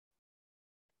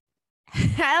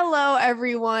Hello,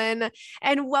 everyone,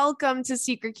 and welcome to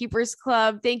Secret Keepers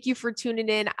Club. Thank you for tuning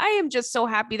in. I am just so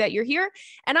happy that you're here,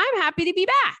 and I'm happy to be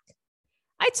back.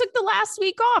 I took the last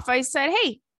week off. I said,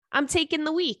 hey, I'm taking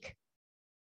the week.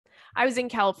 I was in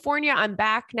California. I'm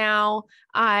back now.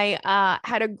 I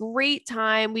had a great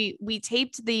time. We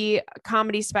taped the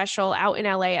comedy special out in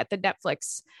LA at the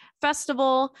Netflix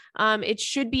festival. It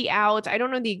should be out. I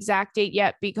don't know the exact date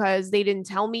yet because they didn't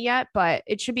tell me yet, but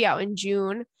it should be out in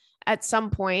June at some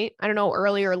point. I don't know,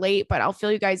 early or late, but I'll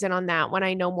fill you guys in on that when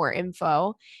I know more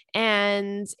info.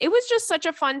 And it was just such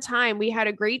a fun time. We had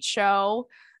a great show.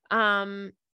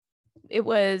 It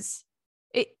was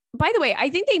it by the way, I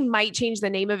think they might change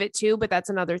the name of it too, but that's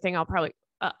another thing I'll probably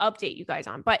update you guys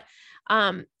on. But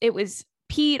it was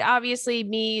Pete, obviously,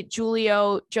 me,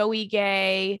 Julio, Joey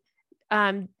Gay,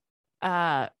 Nico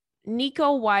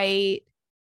White,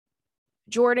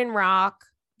 Jordan Rock,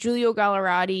 Julio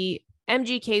Gallerati,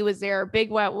 MGK was there, Big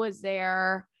Wet was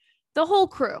there, the whole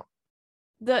crew,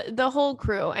 the whole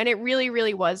crew, and it really,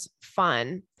 really was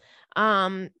fun. So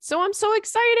I'm so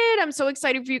excited. I'm so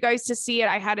excited for you guys to see it.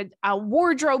 I had a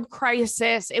wardrobe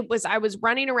crisis. I was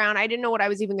running around. I didn't know what I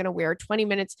was even going to wear 20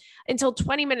 minutes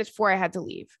before I had to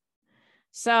leave.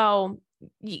 So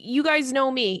you guys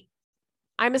know me.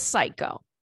 I'm a psycho.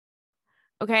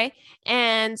 Okay.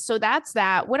 And so that's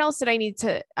that. What else did I need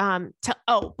to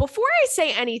before I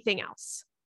say anything else,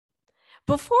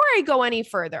 before I go any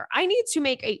further, I need to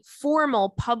make a formal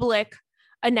public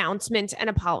announcement and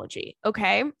apology.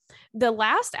 Okay. The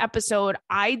last episode,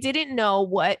 I didn't know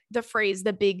what the phrase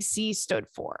the big C stood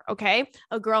for. Okay.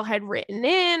 A girl had wrote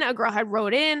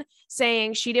in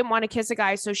saying she didn't want to kiss a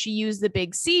guy. So she used the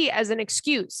big C as an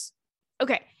excuse.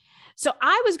 Okay. So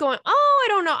I was going, I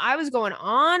don't know. I was going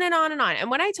on and on and on. And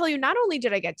when I tell you, not only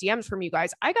did I get DMs from you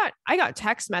guys, I got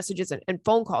text messages and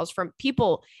phone calls from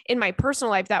people in my personal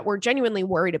life that were genuinely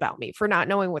worried about me for not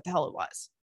knowing what the hell it was.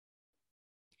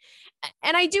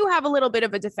 And I do have a little bit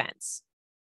of a defense.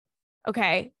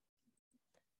 Okay.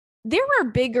 There were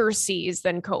bigger C's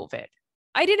than COVID.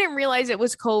 I didn't realize it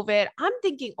was COVID. I'm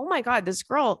thinking, oh my God, this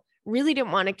girl really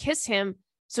didn't want to kiss him.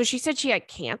 So she said she had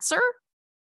cancer.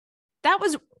 That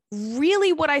was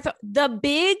really what I thought.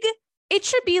 It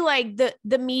should be like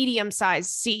the medium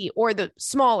sized C or the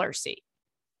smaller C.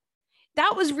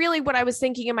 That was really what I was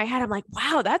thinking in my head. I'm like,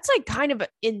 wow, that's like kind of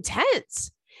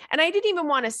intense. And I didn't even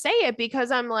want to say it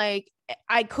because I'm like,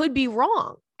 I could be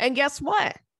wrong. And guess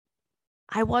what?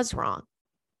 I was wrong.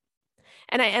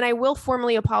 And I will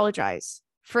formally apologize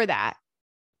for that.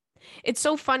 It's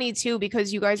so funny too,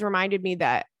 because you guys reminded me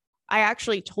that I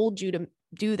actually told you to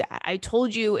do that. I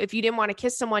told you if you didn't want to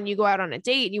kiss someone, you go out on a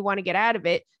date and you want to get out of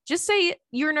it, just say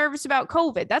you're nervous about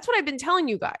COVID. That's what I've been telling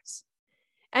you guys.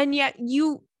 And yet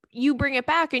you bring it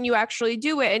back and you actually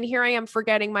do it. And here I am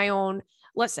forgetting my own.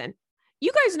 Listen,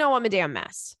 you guys know I'm a damn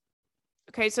mess.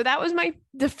 Okay. So that was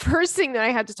the first thing that I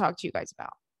had to talk to you guys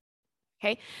about.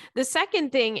 Okay. The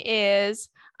second thing is,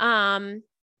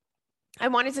 I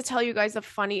wanted to tell you guys a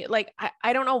funny,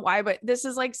 I don't know why, but this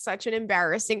is like such an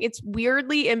it's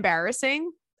weirdly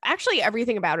embarrassing. Actually,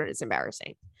 everything about it is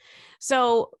embarrassing.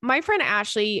 So my friend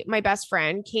Ashley, my best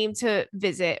friend, came to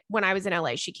visit when I was in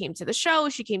LA. She came to the show.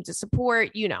 She came to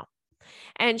support,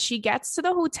 and she gets to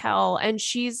the hotel and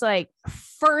she's like, the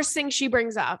first thing she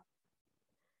brings up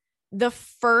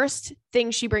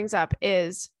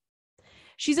is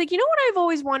she's like, you know what I've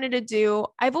always wanted to do?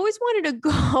 I've always wanted to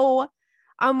go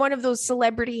on one of those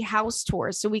celebrity house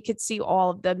tours so we could see all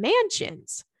of the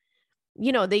mansions.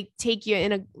 They take you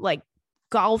in a like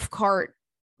golf cart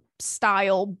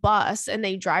style bus and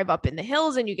they drive up in the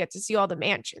hills and you get to see all the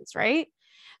mansions, right?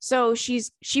 So she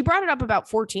brought it up about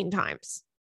 14 times.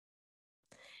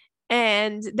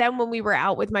 And then when we were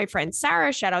out with my friend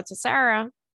Sarah, shout out to Sarah,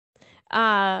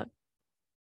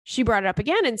 she brought it up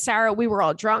again. And Sarah, we were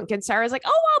all drunk. And Sarah's like,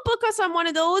 oh, I'll book us on one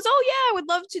of those. Oh, yeah, I would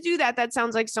love to do that. That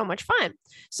sounds like so much fun.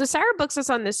 So Sarah books us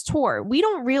on this tour. We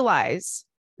don't realize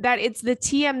that it's the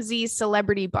TMZ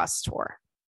celebrity bus tour.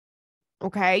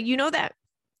 Okay. You know that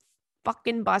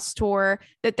fucking bus tour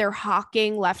that they're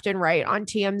hawking left and right on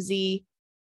TMZ?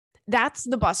 That's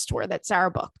the bus tour that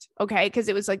Sarah booked. Okay. Because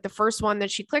it was like the first one that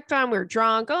she clicked on. We were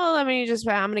drunk. Oh, I'm going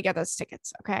to get those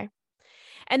tickets. Okay.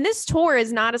 And this tour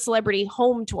is not a celebrity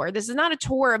home tour. This is not a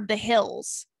tour of the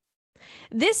hills.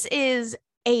 This is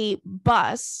a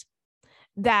bus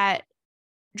that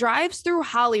drives through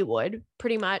Hollywood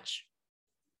pretty much.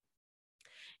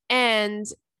 And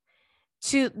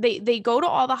they go to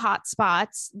all the hot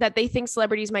spots that they think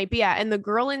celebrities might be at. And the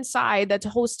girl inside that's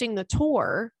hosting the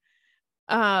tour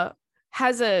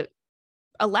has a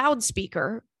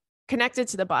loudspeaker connected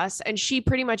to the bus, and she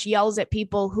pretty much yells at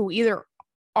people who either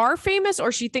are famous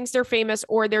or she thinks they're famous,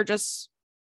 or they're just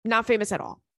not famous at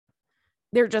all.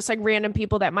 They're just like random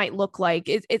people that might look like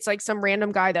it's like some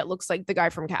random guy that looks like the guy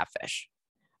from Catfish.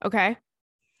 Okay.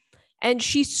 And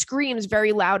she screams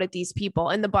very loud at these people,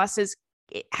 and the bus it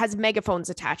has megaphones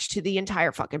attached to the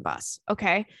entire fucking bus.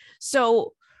 Okay.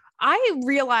 So I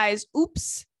realized,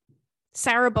 oops,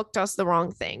 Sarah booked us the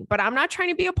wrong thing, but I'm not trying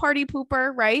to be a party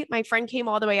pooper, right? My friend came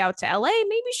all the way out to LA.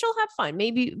 Maybe she'll have fun.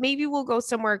 Maybe we'll go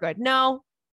somewhere good. No.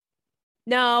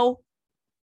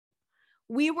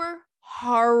 We were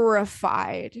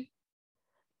horrified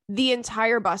the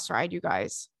entire bus ride, you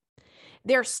guys.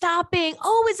 They're stopping.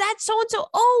 Oh, is that so-and-so?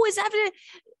 Oh, is that...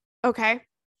 Okay.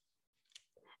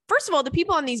 First of all, the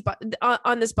people on this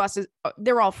bus,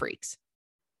 they're all freaks.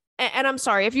 And I'm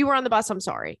sorry. If you were on the bus, I'm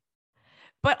sorry.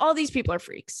 But all these people are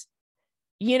freaks,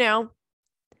 you know?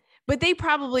 But they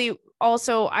probably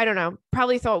also, I don't know,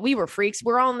 probably thought we were freaks.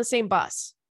 We're all in the same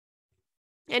bus.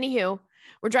 Anywho,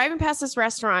 we're driving past this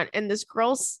restaurant, and this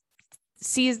girl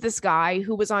sees this guy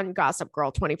who was on Gossip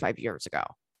Girl 25 years ago.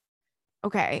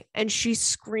 Okay. And she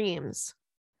screams,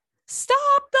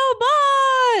 "Stop the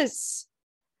bus!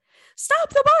 Stop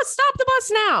the bus! Stop the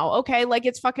bus now!" Okay. Like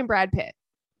it's fucking Brad Pitt.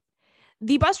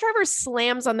 The bus driver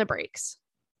slams on the brakes.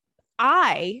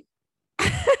 I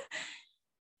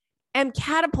am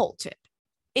catapulted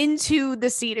into the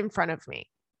seat in front of me.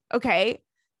 Okay.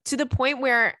 To the point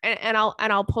where, and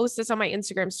I'll post this on my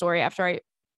Instagram story after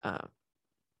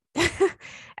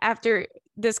after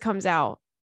this comes out.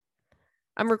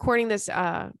 I'm recording this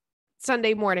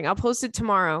Sunday morning. I'll post it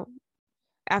tomorrow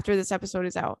after this episode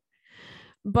is out.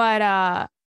 But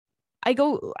I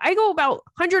go about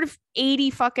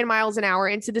 180 fucking miles an hour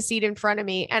into the seat in front of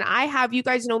me. And you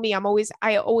guys know me.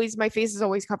 My face is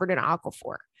always covered in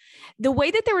Aquaphor. The way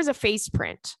that there was a face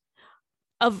print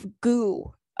of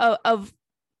goo, of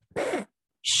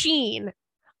sheen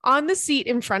on the seat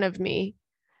in front of me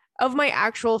of my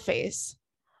actual face,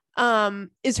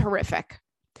 is horrific.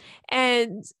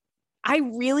 And I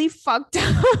really fucked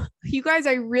up. You guys,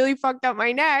 I really fucked up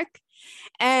my neck.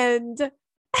 And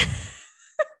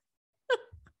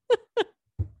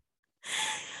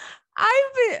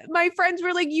my friends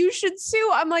were like, "You should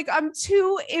sue." I'm like, I'm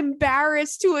too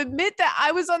embarrassed to admit that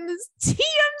I was on this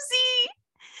TMZ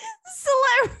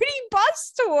celebrity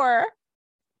bus tour.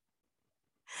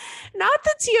 Not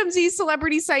the TMZ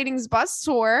celebrity sightings bus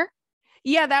tour.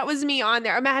 Yeah, that was me on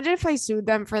there. Imagine if I sued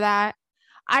them for that.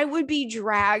 I would be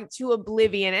dragged to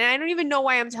oblivion. And I don't even know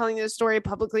why I'm telling this story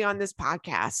publicly on this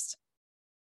podcast.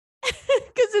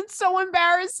 Because it's so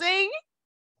embarrassing.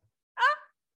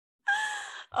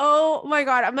 Oh my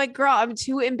God. I'm like, girl, I'm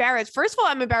too embarrassed. First of all,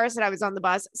 I'm embarrassed that I was on the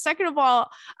bus. Second of all,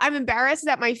 I'm embarrassed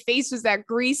that my face was that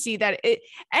greasy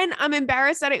and I'm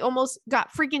embarrassed that I almost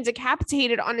got freaking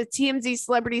decapitated on a TMZ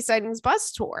celebrity sightings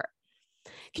bus tour.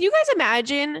 Can you guys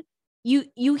imagine?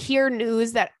 You hear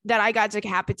news that I got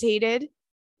decapitated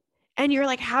and you're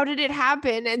like, how did it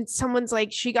happen? And someone's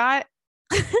like, she got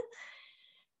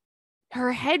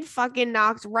her head fucking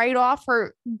knocked right off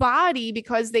her body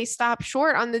because they stopped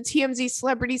short on the TMZ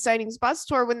celebrity sightings bus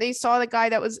tour when they saw the guy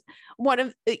that was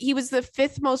he was the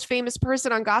 5th most famous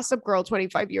person on Gossip Girl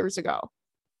 25 years ago.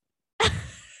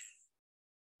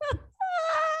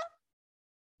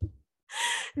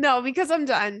 No, because I'm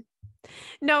done.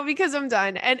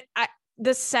 And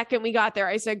the second we got there,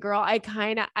 I said, girl, I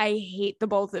hate the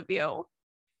both of you.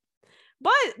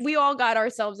 But we all got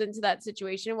ourselves into that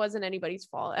situation. It wasn't anybody's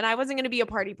fault. And I wasn't going to be a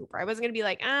party pooper. I wasn't going to be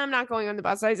like, I'm not going on the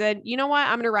bus. I said, you know what?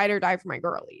 I'm going to ride or die for my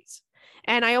girlies.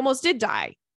 And I almost did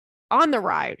die on the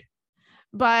ride.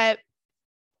 But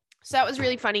so that was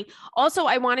really funny. Also,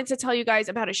 I wanted to tell you guys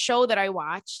about a show that I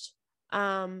watched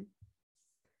called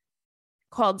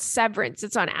Severance.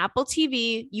 It's on Apple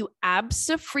TV. You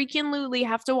abso-freaking-lutely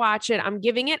have to watch it. I'm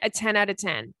giving it a 10 out of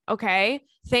 10. Okay.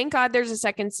 Thank God there's a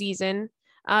second season.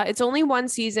 It's only 1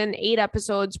 season, 8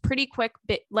 episodes, pretty quick,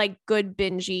 good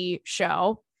bingey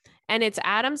show. And it's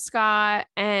Adam Scott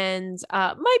and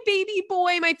my baby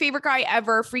boy, my favorite guy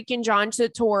ever, freaking John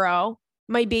Turturro,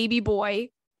 my baby boy.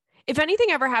 If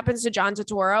anything ever happens to John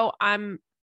Turturro, I'm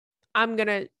going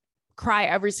to cry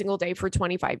every single day for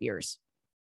 25 years.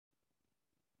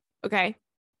 Okay.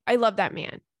 I love that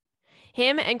man.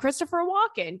 Him and Christopher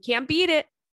Walken. Can't beat it.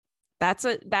 That's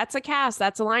a cast.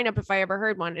 That's a lineup if I ever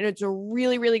heard one. And it's a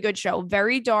really, really good show.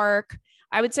 Very dark.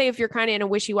 I would say if you're kind of in a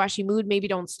wishy-washy mood, maybe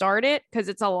don't start it because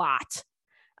it's a lot.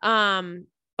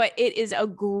 But it is a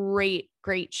great,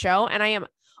 great show. And I am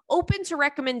open to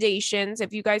recommendations.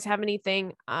 If you guys have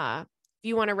anything, if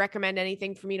you want to recommend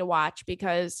anything for me to watch,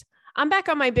 because I'm back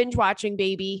on my binge watching,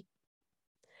 baby.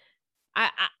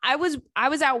 I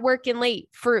was out working late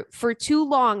for too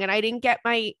long, and I didn't get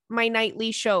my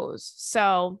nightly shows.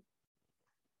 So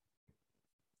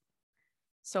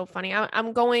funny.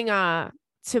 I'm going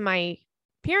to my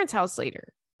parents' house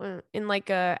later in like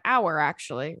a hour,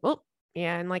 actually. Well,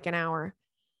 yeah, in like an hour.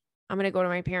 I'm gonna go to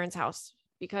my parents' house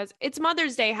because it's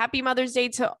Mother's Day. Happy Mother's Day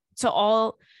to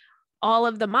all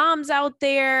of the moms out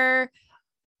there.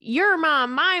 Your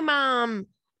mom, my mom,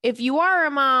 if you are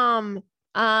a mom,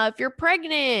 if you're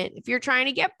pregnant, if you're trying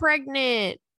to get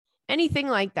pregnant, anything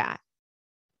like that.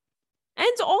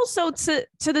 And also to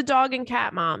the dog and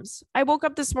cat moms. I woke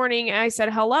up this morning and I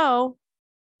said hello.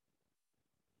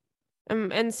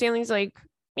 And Stanley's like,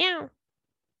 meow.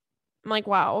 I'm like,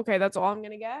 wow, okay, that's all I'm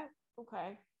gonna get.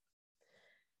 Okay.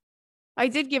 I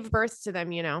did give birth to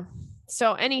them, you know.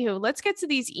 So anywho, let's get to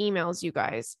these emails, you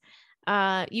guys.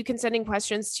 You can send in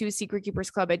questions to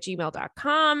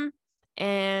secretkeepersclub@gmail.com.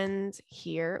 And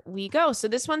here we go. So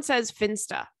this one says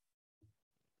Finsta. It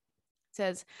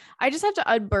says, I just have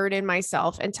to unburden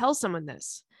myself and tell someone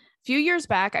this. A few years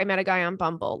back, I met a guy on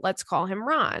Bumble. Let's call him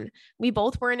Ron. We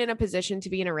both weren't in a position to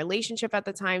be in a relationship at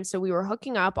the time, so we were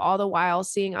hooking up all the while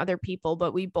seeing other people,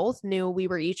 but we both knew we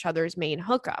were each other's main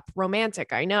hookup.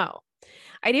 Romantic, I know.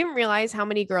 I didn't realize how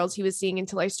many girls he was seeing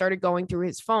until I started going through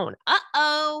his phone.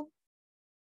 Uh-oh.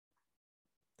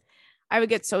 I would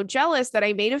get so jealous that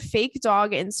I made a fake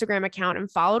dog Instagram account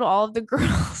and followed all of the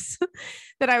girls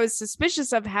that I was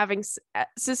suspicious of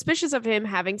him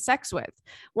having sex with.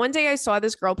 One day I saw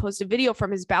this girl post a video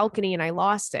from his balcony and I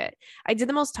lost it. I did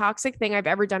the most toxic thing I've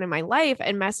ever done in my life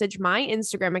and messaged my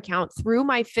Instagram account through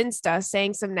my Finsta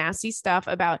saying some nasty stuff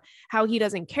about how he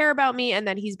doesn't care about me and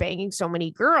that he's banging so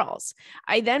many girls.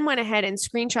 I then went ahead and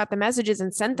screenshot the messages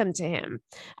and sent them to him.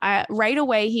 Right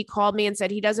away, he called me and said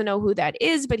he doesn't know who that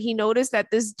is, but he noticed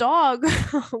that this dog,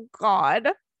 oh God,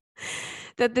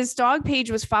 that this dog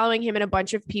page was following him and a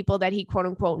bunch of people that he quote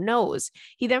unquote knows.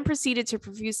 He then proceeded to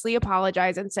profusely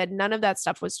apologize and said none of that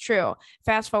stuff was true.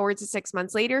 Fast forward to 6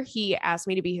 months later, he asked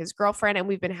me to be his girlfriend and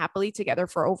we've been happily together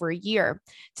for over a year.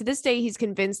 To this day, he's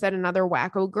convinced that another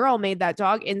wacko girl made that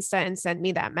dog Insta and sent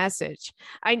me that message.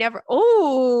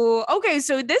 Okay,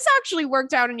 so this actually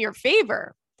worked out in your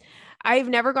favor. I've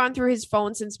never gone through his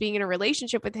phone since being in a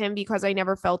relationship with him because I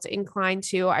never felt inclined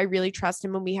to. I really trust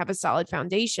him when we have a solid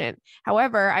foundation.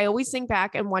 However, I always think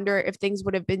back and wonder if things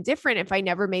would have been different if I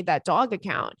never made that dog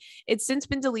account. It's since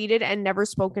been deleted and never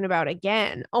spoken about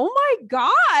again. Oh my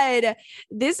God.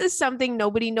 This is something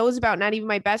nobody knows about, not even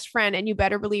my best friend. And you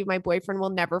better believe my boyfriend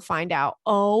will never find out.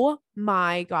 Oh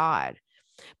my God.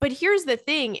 But here's the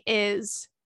thing is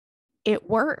it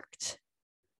worked.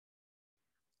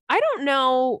 I don't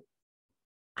know.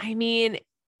 I mean,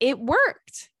 it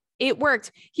worked. It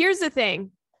worked. Here's the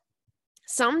thing.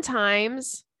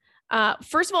 Sometimes,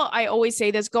 first of all, I always say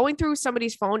this, going through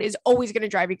somebody's phone is always going to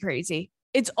drive you crazy.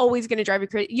 It's always going to drive you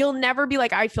crazy. You'll never be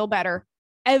like, I feel better.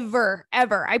 Ever,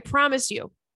 ever. I promise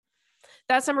you.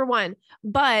 That's number one.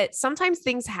 But sometimes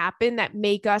things happen that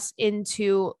make us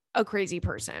into a crazy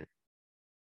person.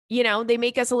 You know, they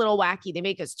make us a little wacky. They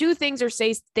make us do things or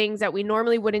say things that we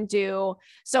normally wouldn't do.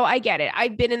 So I get it.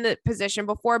 I've been in the position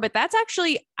before, but that's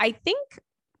actually, I think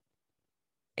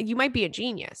you might be a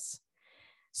genius.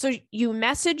 So you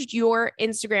messaged your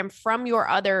Instagram from your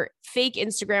other fake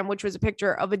Instagram, which was a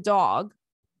picture of a dog.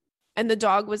 And the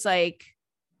dog was like,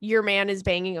 your man is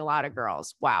banging a lot of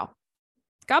girls. Wow.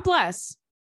 God bless.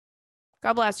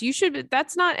 God bless. You should,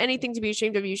 that's not anything to be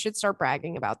ashamed of. You should start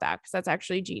bragging about that because that's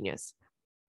actually genius.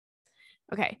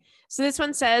 Okay. So this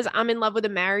one says, I'm in love with a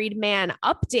married man.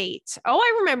 Update. Oh,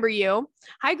 I remember you.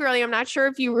 Hi, girlie. I'm not sure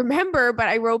if you remember, but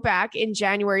I wrote back in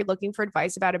January looking for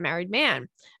advice about a married man.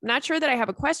 I'm not sure that I have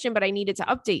a question, but I needed to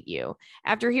update you.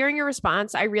 After hearing your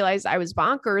response, I realized I was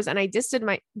bonkers and I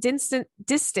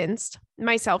distanced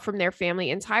myself from their family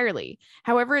entirely.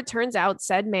 However, it turns out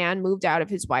said man moved out of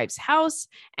his wife's house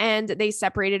and they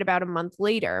separated about a month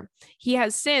later. He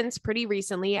has since pretty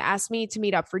recently asked me to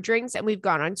meet up for drinks and we've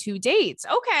gone on 2 dates.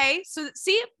 Okay. So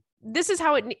see, this is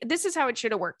how it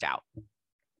should have worked out.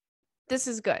 This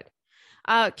is good.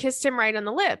 Kissed him right on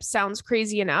the lips. Sounds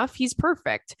crazy enough. He's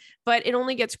perfect, but it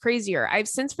only gets crazier. I've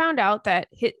since found out that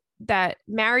that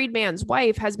married man's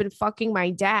wife has been fucking my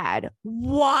dad.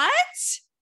 What?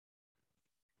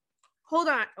 Hold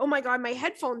on. Oh my God, my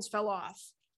headphones fell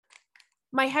off.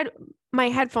 My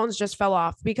headphones just fell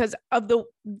off because of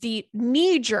the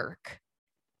knee jerk.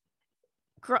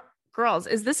 Girls,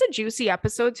 is this a juicy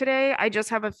episode today? I just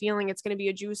have a feeling it's going to be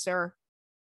a juicer.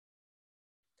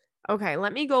 Okay,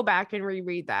 let me go back and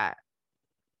reread that.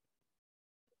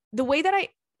 The way that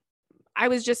I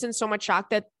was just in so much shock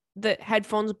that the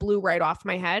headphones blew right off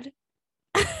my head.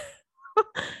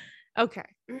 Okay.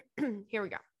 Here we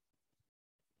go.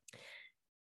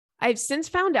 I've since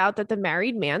found out that the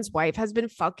married man's wife has been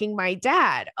fucking my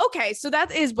dad. Okay, so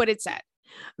that is what it said.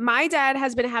 My dad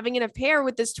has been having an affair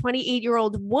with this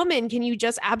 28-year-old woman. Can you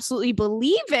just absolutely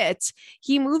believe it?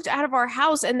 He moved out of our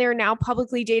house and they're now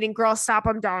publicly dating. Girl, stop.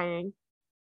 I'm dying.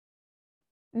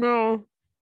 No.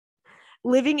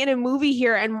 Living in a movie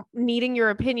here and needing your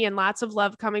opinion. Lots of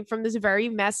love coming from this very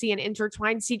messy and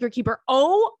intertwined secret keeper.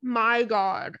 Oh my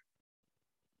God.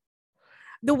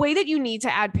 The way that you need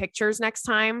to add pictures next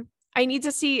time, I need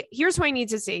to see. Here's who I need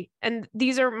to see. And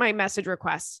these are my message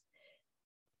requests.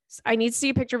 I need to see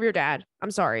a picture of your dad. I'm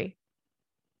sorry,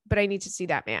 but I need to see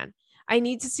that man. I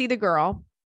need to see the girl.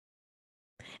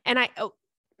 And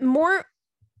more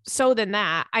so than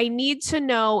that, I need to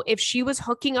know if she was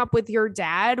hooking up with your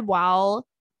dad while,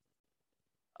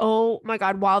 oh my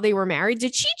God, while they were married.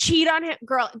 Did she cheat on him?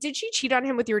 Girl, did she cheat on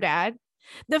him with your dad?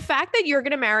 The fact that you're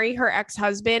going to marry her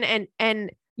ex-husband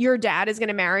and your dad is going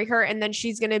to marry her and then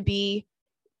she's going to be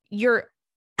your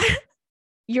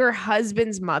your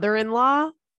husband's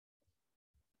mother-in-law.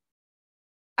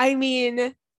 I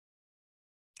mean,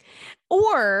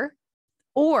 or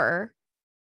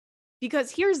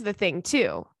because here's the thing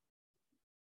too.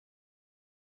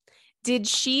 Did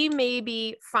she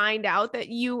maybe find out that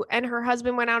you and her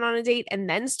husband went out on a date and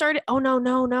then started? Oh,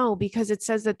 no, because it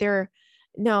says that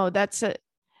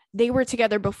they were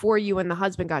together before you and the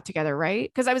husband got together,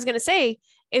 right? Because I was going to say,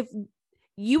 if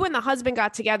you and the husband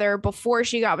got together before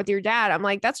she got with your dad, I'm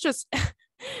like, that's just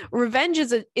revenge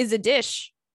is a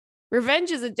dish.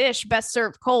 Revenge is a dish best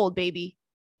served cold, baby.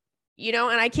 And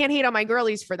I can't hate on my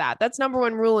girlies for that. That's number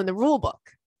one rule in the rule book.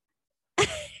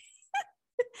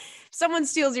 Someone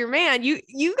steals your man, you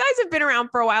guys have been around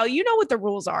for a while. You know what the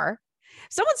rules are.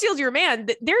 Someone steals your man,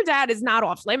 their dad is not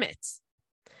off limits.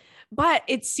 But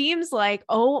it seems like,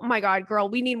 oh my God, girl,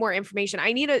 we need more information.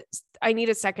 I need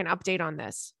a second update on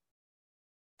this.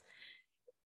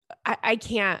 I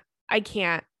can't.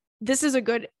 This is a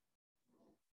good,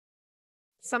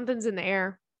 something's in the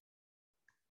air.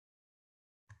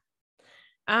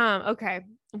 Okay.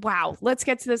 Wow. Let's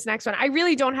get to this next one. I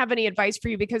really don't have any advice for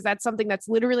you because that's something that's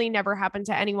literally never happened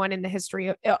to anyone in the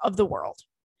history of the world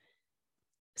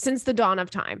since the dawn of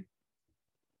time.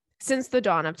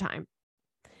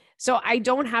 So I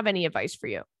don't have any advice for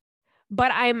you,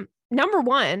 but number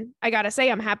one, I got to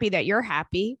say, I'm happy that you're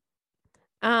happy.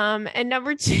 And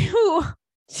number two,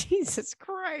 Jesus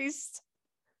Christ.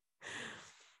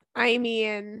 I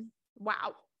mean,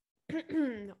 wow.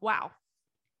 Wow.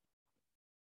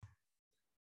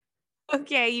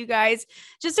 Okay, you guys,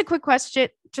 just a quick question.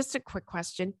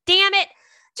 Damn it.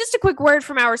 Just a quick word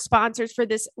from our sponsors for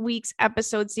this week's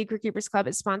episode. Secret Keepers Club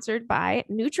is sponsored by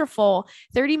Nutrafol.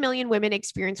 30 million women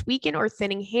experience weakened or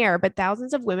thinning hair, but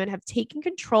thousands of women have taken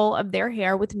control of their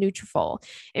hair with Nutrafol.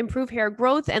 Improve hair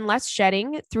growth and less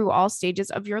shedding through all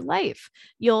stages of your life.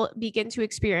 You'll begin to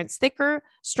experience thicker,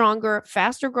 stronger,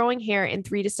 faster growing hair in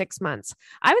 3 to 6 months.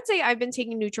 I would say I've been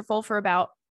taking Nutrafol for about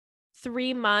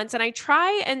 3 months and I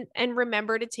try and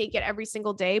remember to take it every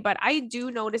single day, but I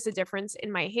do notice a difference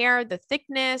in my hair, the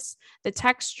thickness, the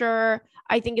texture.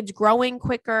 I think it's growing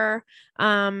quicker.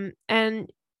 And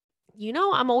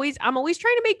I'm always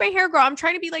trying to make my hair grow. I'm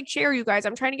trying to be like Cher, you guys.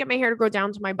 I'm trying to get my hair to grow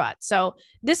down to my butt. So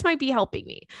this might be helping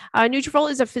me. Nutrafol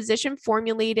is a physician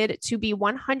formulated to be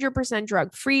 100%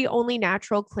 drug-free. Only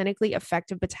natural, clinically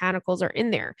effective botanicals are in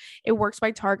there. It works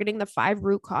by targeting the 5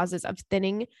 root causes of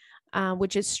thinning,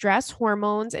 which is stress,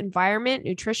 hormones, environment,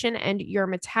 nutrition, and your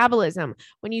metabolism.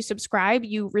 When you subscribe,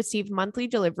 you receive monthly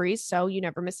deliveries, so you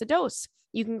never miss a dose.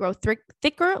 You can grow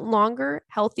thicker, longer,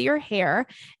 healthier hair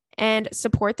and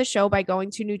support the show by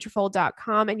going to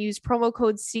Nutrafol.com and use promo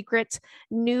code SECRET.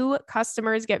 New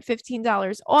customers get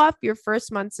 $15 off your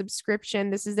first month subscription.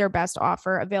 This is their best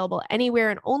offer, available anywhere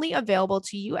and only available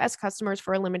to U.S. customers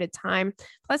for a limited time.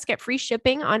 Plus, get free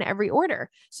shipping on every order.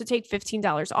 So take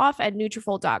 $15 off at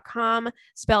Nutrafol.com,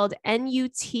 spelled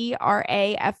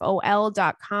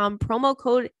Nutrafol.com. Promo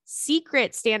code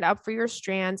SECRET. Stand up for your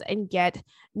strands and get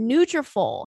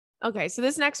Nutrafol. Okay, so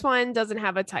this next one doesn't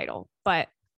have a title, but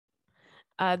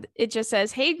it just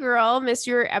says, hey girl, missed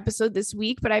your episode this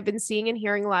week, but I've been seeing and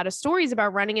hearing a lot of stories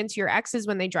about running into your exes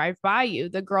when they drive by you.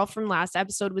 The girl from last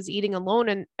episode was eating alone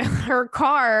in her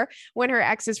car when her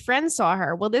ex's friends saw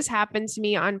her. Well, this happened to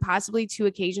me on possibly 2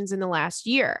 occasions in the last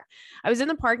year. I was in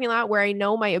the parking lot where I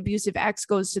know my abusive ex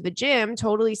goes to the gym.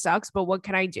 Totally sucks, but what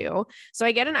can I do? So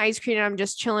I get an ice cream and I'm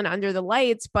just chilling under the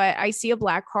lights, but I see a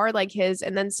black car like his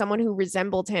and then someone who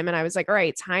resembled him. And I was like, all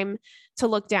right, time to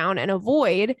look down and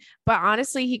avoid. But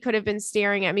honestly, he could have been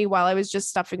staring at me while I was just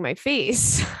stuffing my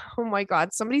face. Oh my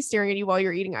God, somebody's staring at you while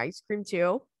you're eating ice cream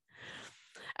too.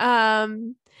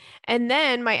 And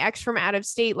then my ex from out of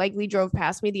state likely drove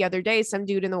past me the other day. Some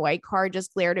dude in the white car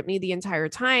just glared at me the entire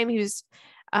time.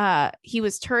 He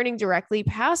was turning directly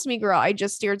past me, girl. I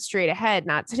just stared straight ahead.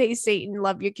 Not today, Satan.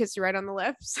 Love you. Kiss you right on the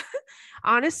lips.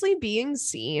 Honestly, being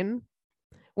seen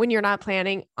when you're not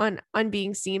planning on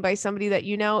being seen by somebody that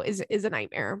you know is a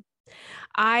nightmare.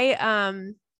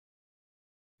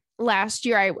 Last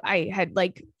year I had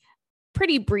like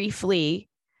pretty briefly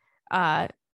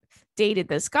dated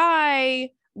this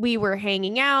guy. We were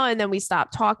hanging out and then we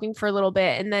stopped talking for a little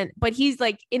bit, but he's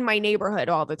like in my neighborhood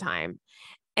all the time.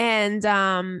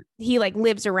 And he like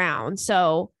lives around.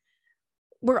 So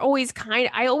we're always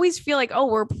I always feel like, oh,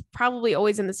 we're probably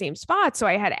always in the same spot. So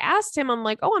I had asked him, I'm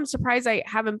like, oh, I'm surprised I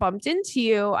haven't bumped into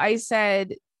you. I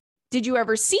said, did you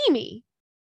ever see me?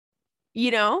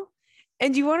 You know?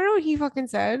 And do you want to know what he fucking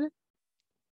said?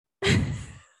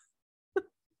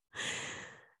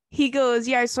 He goes,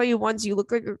 yeah, I saw you once. You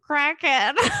look like a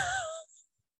crackhead.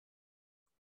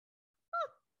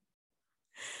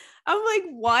 I'm like,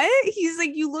 what? He's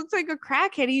like, you looked like a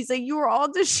crackhead. He's like, you were all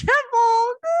disheveled.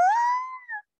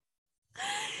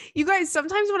 You guys,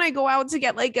 sometimes when I go out to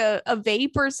get like a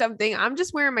vape or something, I'm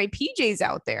just wearing my PJs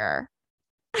out there.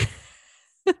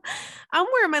 I'm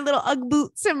wearing my little Ugg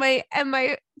boots and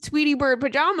my Tweety Bird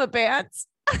pajama pants.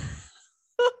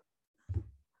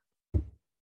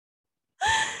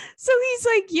 So he's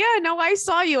like, yeah, no, I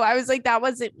saw you. I was like, that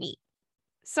wasn't me.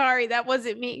 Sorry, that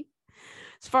wasn't me.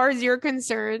 As far as you're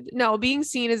concerned, no, being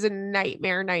seen is a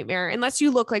nightmare, unless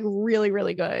you look like really,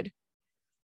 really good.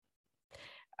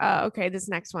 Okay, this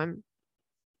next one.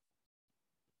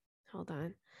 Hold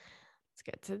on. Let's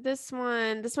get to this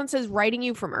one. This one says, writing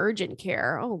you from urgent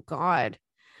care. Oh, God.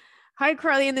 Hi,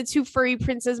 Carly and the two furry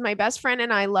princes. My best friend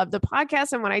and I love the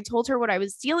podcast. And when I told her what I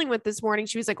was dealing with this morning,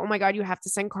 she was like, oh my God, you have to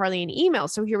send Carly an email.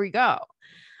 So here we go.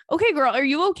 Okay, girl, are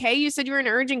you okay? You said you were in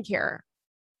urgent care.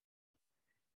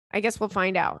 I guess we'll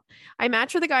find out. I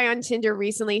matched with a guy on Tinder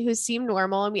recently who seemed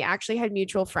normal, and we actually had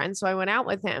mutual friends, so I went out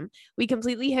with him. We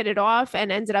completely hit it off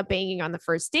and ended up banging on the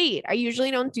first date. I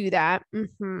usually don't do that.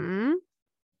 You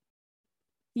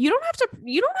don't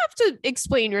have to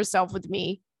explain yourself with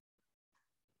me.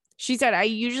 She said, I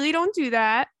usually don't do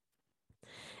that.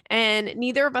 And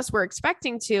neither of us were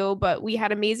expecting to, but we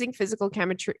had amazing physical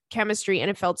chemistry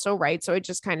and it felt so right. So it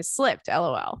just kind of slipped,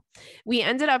 LOL. We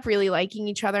ended up really liking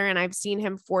each other, and I've seen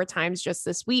him 4 times just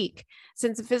this week.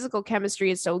 Since the physical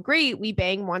chemistry is so great, we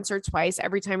bang once or twice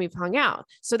every time we've hung out.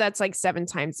 So that's like 7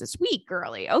 times this week,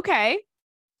 girly. Okay.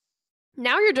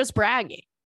 Now you're just bragging.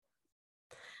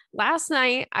 Last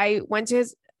night I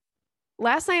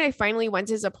finally went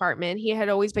to his apartment. He had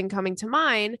always been coming to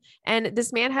mine. And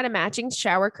this man had a matching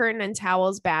shower curtain and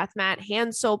towels, bath mat,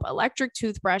 hand soap, electric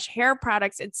toothbrush, hair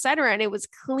products, etc. And it was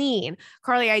clean.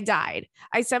 Carly, I died.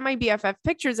 I sent my BFF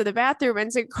pictures of the bathroom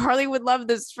and said, Carly would love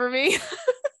this for me.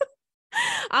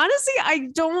 Honestly,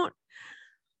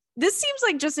 this seems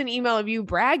like just an email of you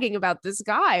bragging about this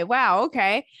guy. Wow.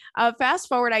 Okay. Fast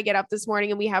forward, I get up this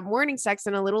morning and we have morning sex.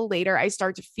 And a little later, I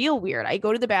start to feel weird. I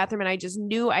go to the bathroom and I just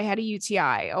knew I had a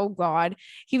UTI. Oh God.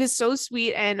 He was so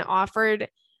sweet and offered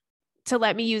to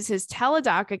let me use his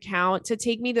Teladoc account to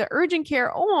take me to urgent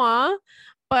care. Aw.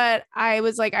 But I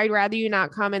was like, I'd rather you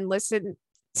not come and listen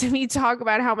to me talk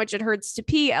about how much it hurts to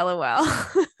pee. LOL.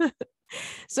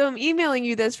 So I'm emailing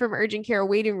you this from urgent care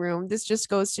waiting room. This just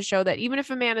goes to show that even if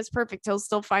a man is perfect, he'll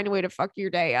still find a way to fuck your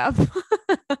day up.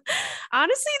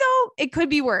 Honestly, though, it could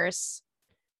be worse.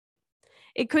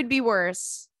 It could be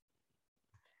worse.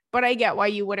 But I get why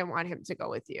you wouldn't want him to go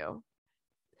with you.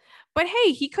 But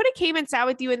hey, he could have came and sat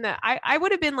with you in the, I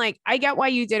would have been like, I get why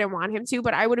you didn't want him to,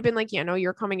 but I would have been like, yeah, no,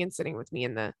 you're coming and sitting with me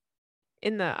in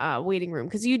the waiting room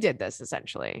because you did this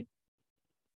essentially,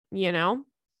 you know?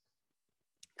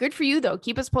 Good for you, though.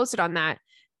 Keep us posted on that.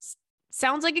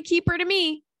 Sounds like a keeper to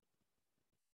me.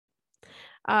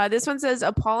 This one says,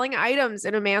 appalling items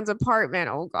in a man's apartment.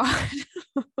 Oh,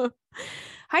 God.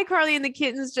 Hi, Carly and the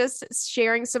kittens. Just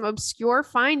sharing some obscure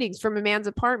findings from a man's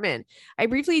apartment. I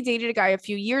briefly dated a guy a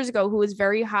few years ago who was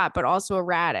very hot, but also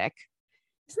erratic.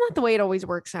 Isn't that the way it always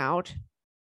works out?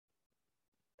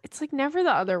 It's like never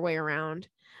the other way around.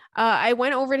 I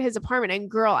went over to his apartment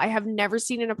and girl, I have never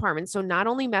seen an apartment so not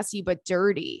only messy, but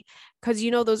dirty. Because,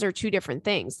 those are 2 different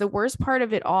things. The worst part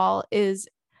of it all is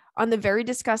on the very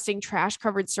disgusting trash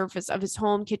covered surface of his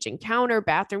home, kitchen counter,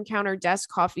 bathroom counter, desk,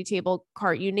 coffee table,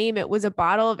 cart, you name it, was a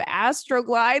bottle of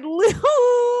Astroglide lube.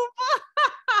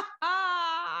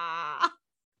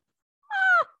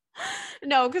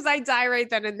 No, because I die right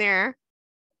then and there.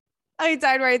 I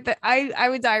died right. I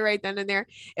would die right then and there.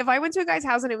 If I went to a guy's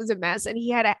house and it was a mess and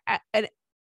he had a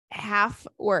half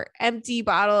or empty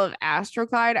bottle of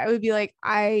Astroglide, I would be like,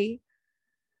 I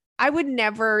would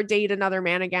never date another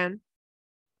man again.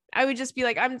 I would just be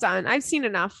like, I'm done. I've seen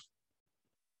enough.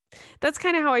 That's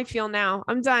kind of how I feel now.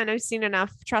 I'm done. I've seen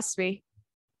enough. Trust me.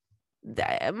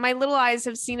 My little eyes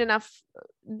have seen enough.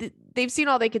 They've seen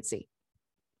all they could see.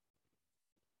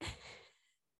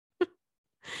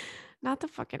 Not the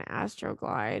fucking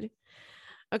Astroglide.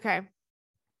 Okay.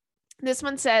 This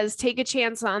one says, take a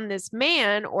chance on this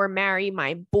man or marry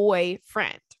my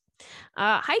boyfriend.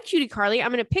 Hi, Cutie Carly.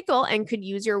 I'm in a pickle and could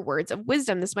use your words of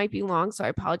wisdom. This might be long, so I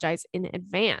apologize in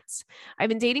advance. I've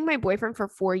been dating my boyfriend for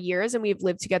 4 years and we've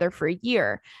lived together for a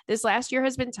year. This last year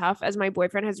has been tough as my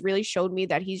boyfriend has really showed me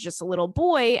that he's just a little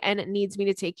boy and needs me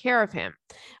to take care of him.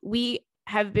 We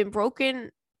have been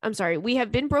broken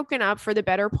up for the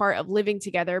better part of living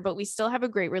together, but we still have a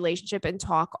great relationship and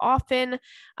talk often,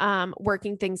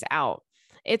 working things out.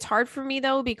 It's hard for me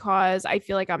though, because I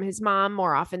feel like I'm his mom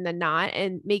more often than not,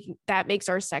 and makes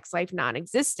our sex life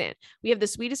non-existent. We have the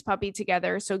sweetest puppy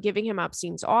together, so giving him up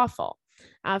seems awful.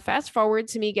 Fast forward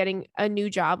to me getting a new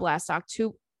job last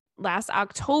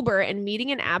October and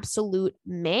meeting an absolute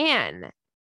man,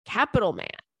 capital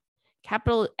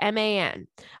MAN.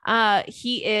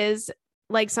 He is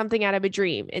like something out of a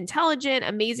dream, intelligent,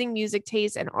 amazing music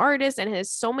taste, and artist, and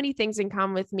has so many things in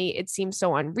common with me. It seems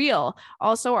so unreal.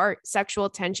 Also, our sexual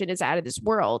tension is out of this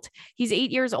world. He's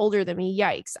 8 years older than me.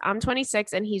 Yikes. I'm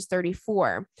 26 and he's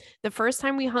 34. The first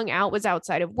time we hung out was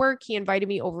outside of work. He invited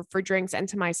me over for drinks, and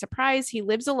to my surprise, he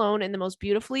lives alone in the most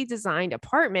beautifully designed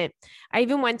apartment. I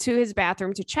even went to his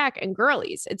bathroom to check, and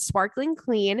girlies, it's sparkling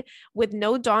clean with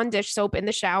no Dawn dish soap in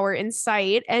the shower in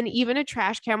sight, and even a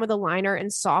trash can with a liner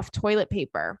and soft toilet paper.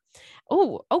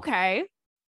 Oh, okay.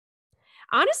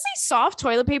 Honestly, soft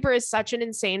toilet paper is such an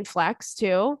insane flex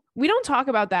too. We don't talk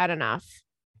about that enough.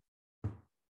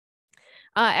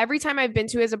 Every time I've been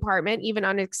to his apartment, even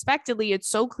unexpectedly, it's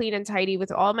so clean and tidy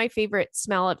with all my favorite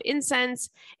smell of incense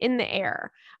in the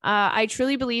air. I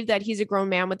truly believe that he's a grown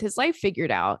man with his life figured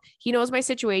out. He knows my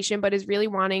situation, but is really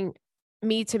wanting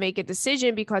me to make a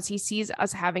decision because he sees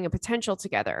us having a potential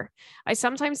together. I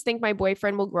sometimes think my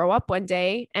boyfriend will grow up one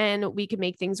day and we can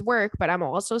make things work, but I'm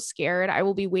also scared I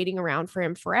will be waiting around for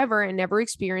him forever and never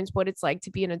experience what it's like to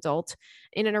be an adult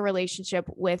in a relationship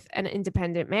with an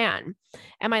independent man.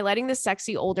 Am I letting this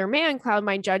sexy older man cloud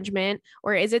my judgment,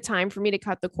 or is it time for me to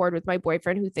cut the cord with my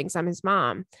boyfriend who thinks I'm his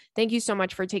mom? Thank you so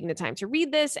much for taking the time to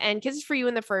read this, and kisses for you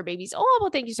and the fur babies. Oh, well,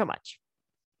 thank you so much.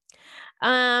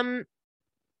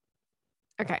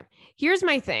 Okay, here's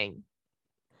my thing.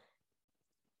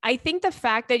 I think the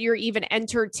fact that you're even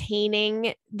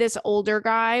entertaining this older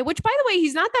guy, which by the way,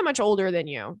 he's not that much older than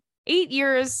you. 8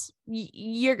 years,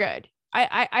 you're good.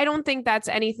 I don't think that's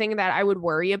anything that I would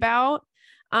worry about.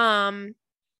 But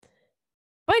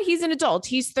he's an adult.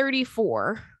 He's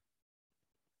 34.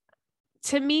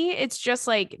 To me, it's just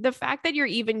like the fact that you're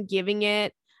even giving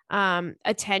it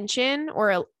attention,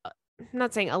 or I'm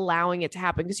not saying allowing it to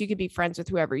happen, because you could be friends with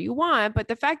whoever you want, but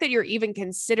the fact that you're even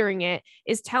considering it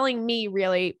is telling me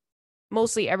really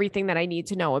mostly everything that I need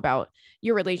to know about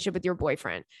your relationship with your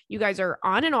boyfriend. You guys are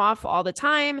on and off all the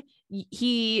time.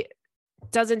 He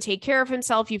doesn't take care of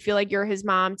himself. You feel like you're his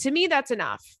mom. To me, that's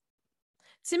enough.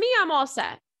 To me, I'm all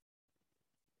set.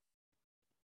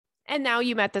 And now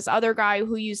you met this other guy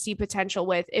who you see potential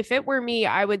with. If it were me,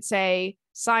 I would say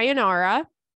sayonara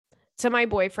to my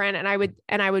boyfriend, and I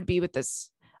would be with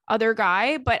this other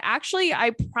guy. But actually,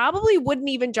 I probably wouldn't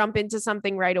even jump into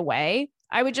something right away.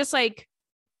 I would just like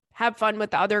have fun with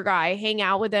the other guy, hang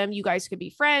out with him. You guys could be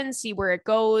friends, see where it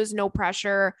goes, no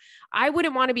pressure. I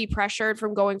wouldn't want to be pressured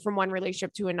from going from one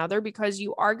relationship to another, because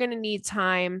you are going to need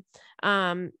time,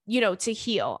 to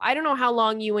heal. I don't know how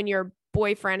long you and your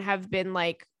boyfriend have been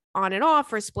like on and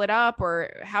off or split up, or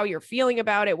how you're feeling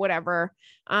about it, whatever.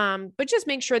 But just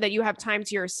make sure that you have time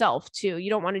to yourself too. You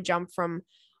don't want to jump from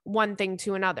one thing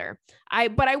to another.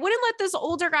 But I wouldn't let this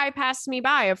older guy pass me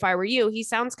by if I were you. He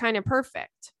sounds kind of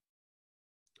perfect.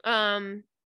 Don't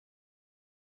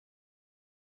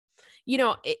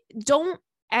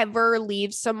ever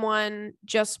leave someone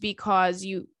just because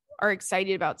you are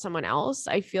excited about someone else.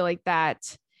 I feel like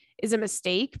that is a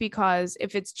mistake, because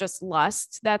if it's just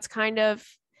lust that's kind of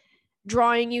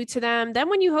drawing you to them, then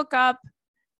when you hook up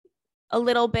a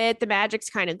little bit, the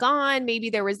magic's kind of gone. Maybe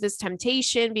there was this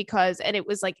temptation and it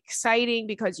was like exciting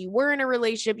because you were in a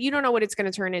relationship. You don't know what it's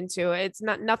going to turn into.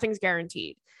 Nothing's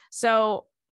guaranteed. So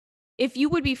if you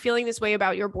would be feeling this way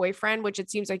about your boyfriend, which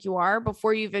it seems like you are,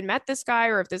 before you even met this guy,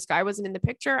 or if this guy wasn't in the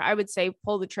picture, I would say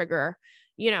pull the trigger,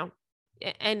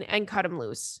 and cut him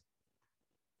loose.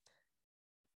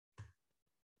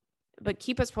 But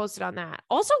keep us posted on that.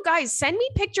 Also, guys, send me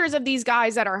pictures of these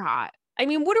guys that are hot. I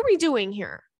mean, what are we doing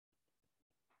here?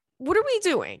 What are we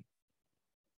doing?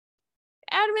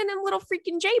 Add them in a little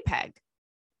freaking JPEG.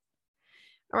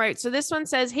 All right. So this one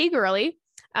says, hey, girly.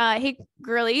 Hey,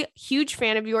 girly, huge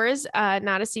fan of yours.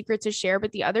 Not a secret to share,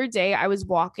 but the other day I was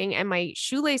walking and my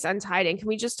shoelace untied. And can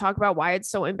we just talk about why it's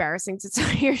so embarrassing to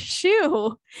tie your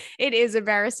shoe? It is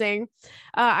embarrassing.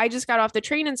 I just got off the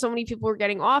train and so many people were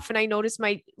getting off and I noticed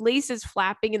my laces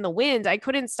flapping in the wind. I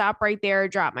couldn't stop right there,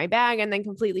 drop my bag, and then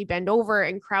completely bend over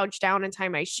and crouch down and tie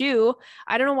my shoe.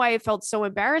 I don't know why it felt so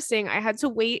embarrassing. I had to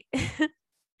wait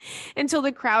until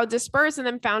the crowd dispersed and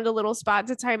then found a little spot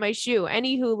to tie my shoe.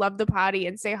 Anywho, love the potty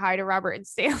and say hi to Robert and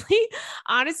Stanley.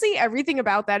 Honestly, everything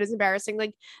about that is embarrassing.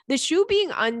 Like the shoe being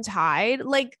untied,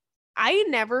 like I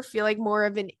never feel like more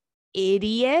of an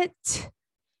idiot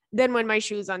than when my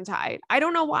shoe's untied. I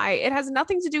don't know why. It has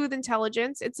nothing to do with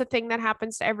intelligence. It's a thing that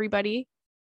happens to everybody.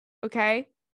 Okay.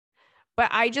 But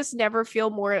I just never feel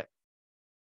more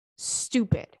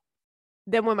stupid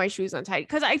than when my shoe's untied.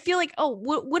 Because I feel like, oh,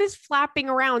 what is flapping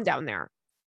around down there?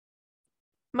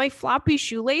 My floppy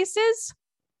shoelaces?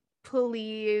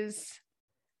 Please.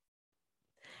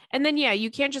 And then, yeah,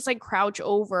 you can't just like crouch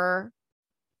over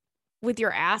with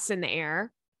your ass in the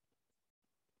air.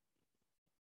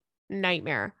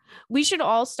 Nightmare. We should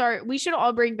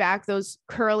all bring back those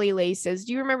curly laces.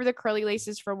 Do you remember the curly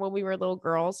laces from when we were little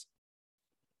girls?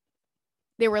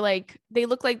 They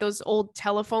looked like those old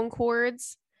telephone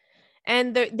cords.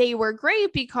 And they were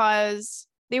great because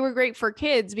they were great for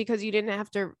kids because you didn't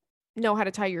have to know how to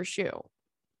tie your shoe.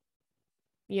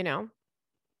 We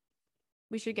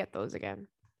should get those again.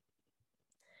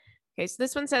 Okay, so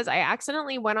this one says, I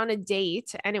accidentally went on a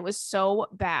date and it was so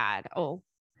bad. Oh,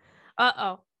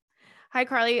 hi,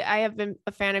 Carly. I have been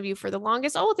a fan of you for the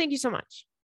longest. Oh, thank you so much.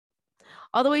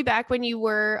 All the way back when you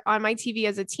were on my TV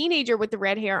as a teenager with the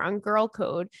red hair on Girl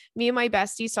Code. Me and my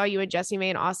bestie saw you and Jessie Mae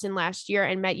in Austin last year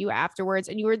and met you afterwards,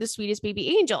 and you were the sweetest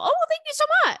baby angel. Oh, well, thank you so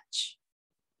much.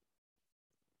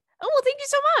 Oh, well, thank you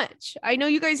so much. I know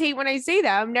you guys hate when I say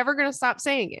that. I'm never going to stop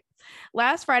saying it.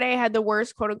 Last Friday, I had the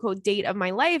worst quote unquote date of my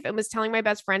life and was telling my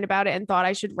best friend about it and thought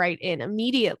I should write in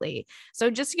immediately. So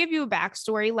just to give you a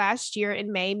backstory, last year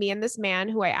in May, me and this man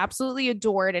who I absolutely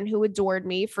adored and who adored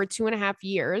me for 2.5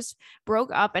 years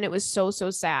broke up, and it was so, so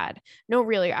sad. No,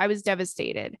 really, I was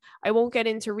devastated. I won't get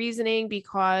into reasoning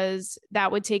because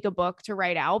that would take a book to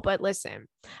write out, but listen,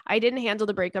 I didn't handle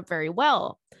the breakup very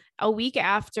well. A week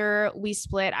after we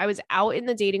split, I was out in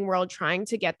the dating world trying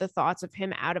to get the thoughts of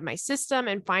him out of my system,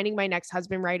 and finding my next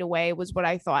husband right away was what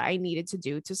I thought I needed to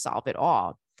do to solve it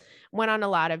all. Went on a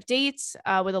lot of dates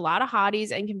with a lot of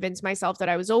hotties and convinced myself that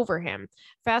I was over him.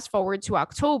 Fast forward to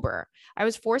October. I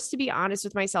was forced to be honest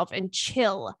with myself and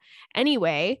chill.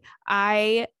 Anyway,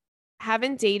 I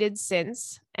haven't dated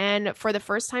since. And for the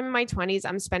first time in my 20s,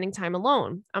 I'm spending time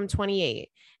alone. I'm 28.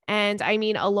 And I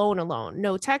mean alone.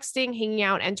 No texting, hanging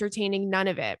out, entertaining, none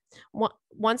of it.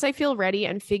 Once I feel ready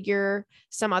and figure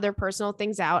some other personal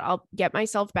things out, I'll get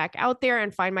myself back out there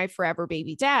and find my forever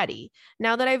baby daddy.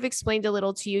 Now that I've explained a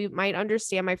little to you, you might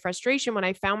understand my frustration when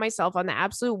I found myself on the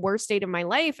absolute worst date of my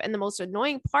life. And the most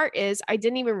annoying part is I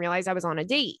didn't even realize I was on a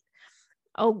date.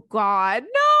 Oh God,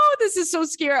 no, this is so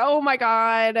scary. Oh my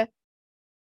God.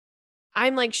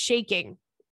 I'm like shaking.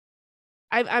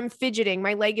 I'm fidgeting.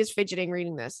 My leg is fidgeting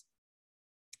reading this.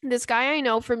 This guy I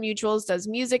know from mutuals does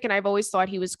music, and I've always thought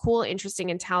he was cool, interesting,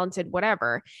 and talented,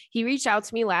 whatever. He reached out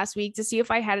to me last week to see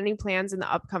if I had any plans in the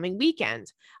upcoming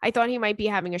weekend. I thought he might be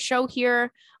having a show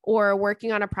here or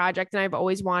working on a project, and I've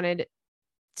always wanted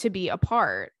to be a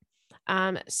part.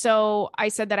 So I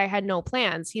said that I had no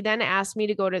plans. He then asked me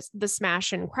to go to the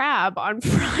Smash and Crab on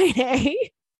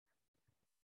Friday.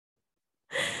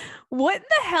 What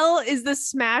the hell is the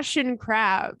Smash and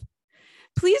Crab?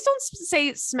 Please don't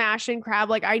say Smash and Crab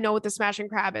like I know what the Smash and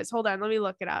Crab is. Hold on, let me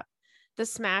look it up. The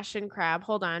Smash and Crab.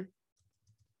 Hold on.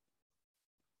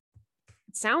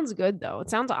 It sounds good though. It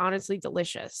sounds honestly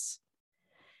delicious.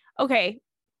 Okay.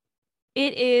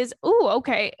 It is. Oh,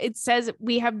 okay. It says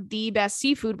we have the best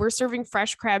seafood. We're serving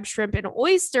fresh crab, shrimp, and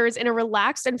oysters in a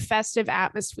relaxed and festive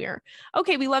atmosphere.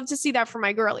 Okay, we love to see that for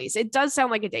my girlies. It does sound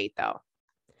like a date though.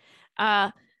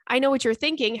 I know what you're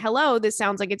thinking. Hello, this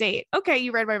sounds like a date. Okay,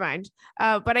 you read my mind.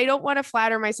 But I don't want to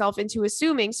flatter myself into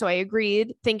assuming, so I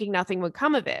agreed, thinking nothing would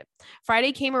come of it.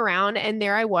 Friday came around, and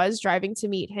there I was driving to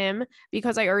meet him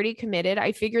because I already committed.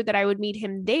 I figured that I would meet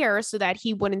him there so that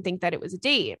he wouldn't think that it was a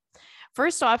date.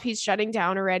 First off, he's shutting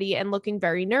down already and looking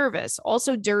very nervous,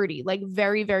 also dirty, like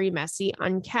very, very messy,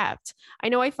 unkept. I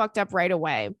know I fucked up right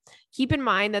away. Keep in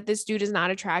mind that this dude is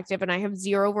not attractive and I have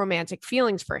zero romantic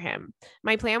feelings for him.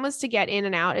 My plan was to get in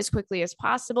and out as quickly as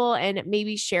possible and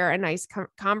maybe share a nice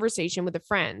conversation with a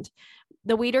friend.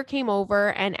 The waiter came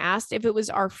over and asked if it was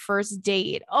our first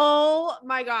date. Oh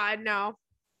my God, no.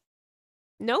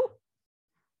 Nope.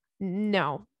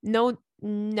 No, no,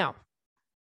 no.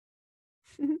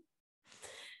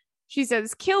 She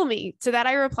says, kill me. To that,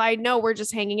 I replied, no, we're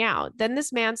just hanging out. Then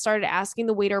this man started asking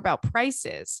the waiter about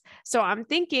prices. So I'm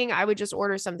thinking I would just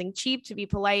order something cheap to be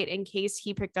polite in case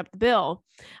he picked up the bill.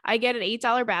 I get an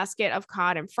 $8 basket of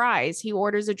cod and fries. He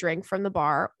orders a drink from the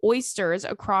bar, oysters,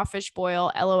 a crawfish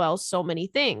boil, LOL, so many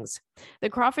things. The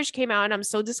crawfish came out and I'm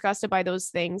so disgusted by those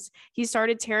things. He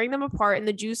started tearing them apart and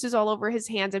the juices all over his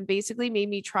hands and basically made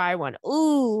me try one.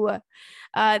 Ooh.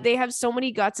 They have so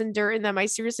many guts and dirt in them. I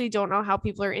seriously don't know how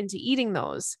people are into eating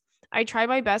those. I tried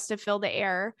my best to fill the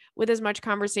air with as much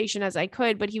conversation as I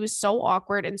could, but he was so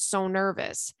awkward and so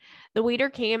nervous. The waiter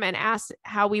came and asked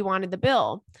how we wanted the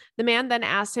bill. The man then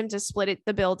asked him to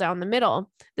the bill down the middle.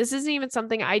 This isn't even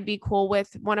something I'd be cool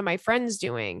with one of my friends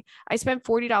doing. I spent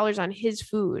 $40 on his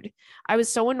food. I was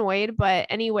so annoyed, but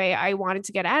anyway, I wanted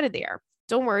to get out of there.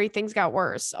 Don't worry, things got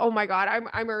worse. Oh my God,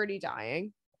 I'm already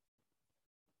dying.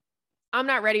 I'm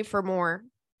not ready for more.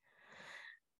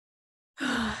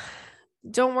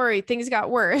 Don't worry, things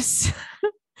got worse.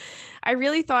 I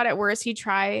really thought at worst he'd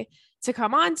try to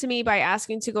come on to me by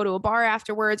asking to go to a bar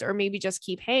afterwards or maybe just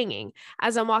keep hanging.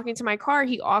 As I'm walking to my car,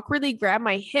 he awkwardly grabbed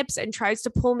my hips and tries to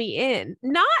pull me in.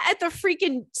 Not at the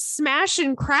freaking Smash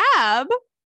and Crab.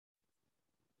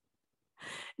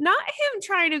 Not him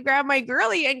trying to grab my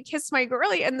girly and kiss my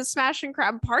girly in the Smash and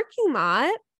Crab parking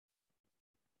lot.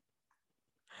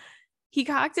 He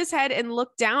cocked his head and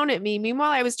looked down at me.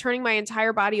 Meanwhile, I was turning my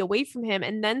entire body away from him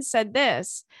and then said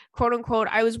this, quote unquote,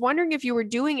 I was wondering if you were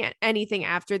doing anything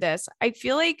after this. I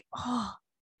feel like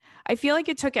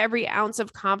it took every ounce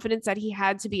of confidence that he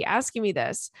had to be asking me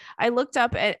this. I looked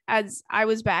up as I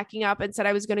was backing up and said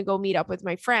I was going to go meet up with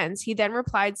my friends. He then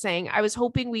replied saying, I was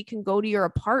hoping we can go to your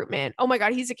apartment. Oh my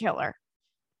God, he's a killer.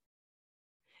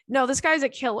 No, this guy's a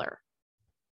killer.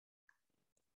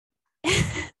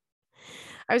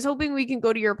 I was hoping we can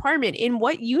go to your apartment. In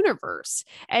what universe?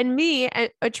 And me,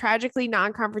 a tragically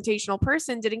non-confrontational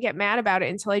person, didn't get mad about it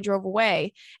until I drove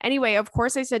away. Anyway, of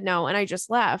course I said no and I just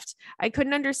left. I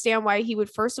couldn't understand why he would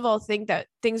first of all think that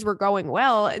things were going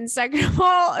well and second of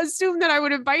all assume that I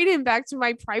would invite him back to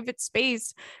my private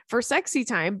space for sexy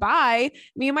time. Bye.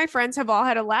 Me and my friends have all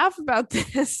had a laugh about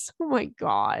this. Oh my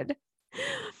God.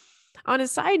 On a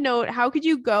side note, how would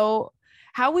you go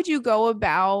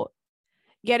about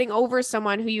getting over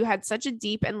someone who you had such a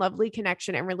deep and lovely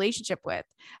connection and relationship with?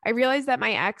 I realized that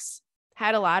my ex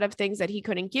had a lot of things that he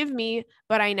couldn't give me,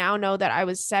 but I now know that I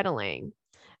was settling.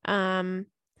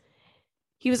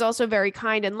 He was also very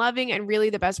kind and loving and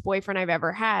really the best boyfriend I've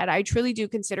ever had. I truly do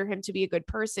consider him to be a good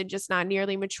person, just not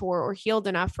nearly mature or healed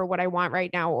enough for what I want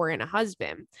right now or in a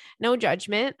husband. No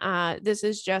judgment. This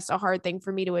is just a hard thing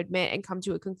for me to admit and come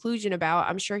to a conclusion about.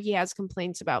 I'm sure he has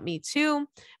complaints about me too,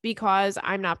 because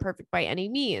I'm not perfect by any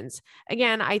means.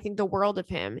 Again, I think the world of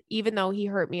him, even though he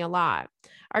hurt me a lot.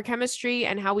 Our chemistry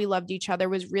and how we loved each other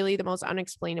was really the most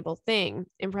unexplainable thing.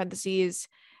 In parentheses,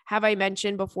 have I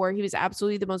mentioned before, he was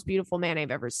absolutely the most beautiful man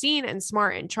I've ever seen and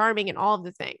smart and charming and all of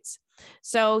the things.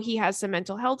 So he has some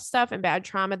mental health stuff and bad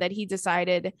trauma that he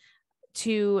decided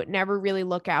to never really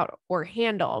look out or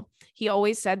handle. He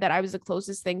always said that I was the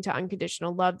closest thing to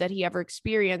unconditional love that he ever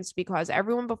experienced because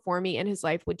everyone before me in his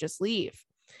life would just leave,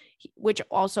 which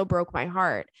also broke my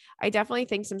heart. I definitely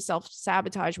think some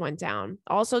self-sabotage went down.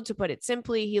 Also, to put it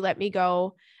simply, he let me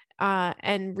go.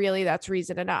 And really that's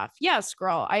reason enough. Yes,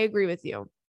 girl, I agree with you.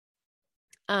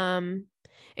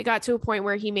 It got to a point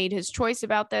where he made his choice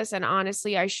about this. And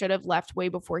honestly, I should have left way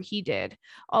before he did.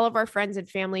 All of our friends and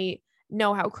family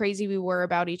know how crazy we were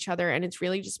about each other. And it's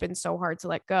really just been so hard to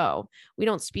let go. We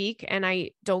don't speak and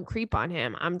I don't creep on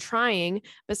him. I'm trying,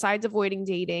 besides avoiding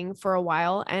dating for a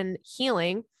while and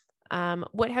healing.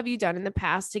 What have you done in the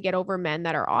past to get over men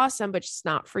that are awesome, but just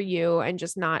not for you and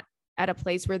just not at a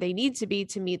place where they need to be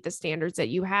to meet the standards that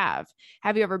you have?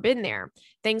 Have you ever been there?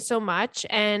 Thanks so much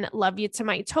and love you to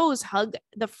my toes. Hug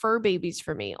the fur babies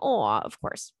for me. Oh, of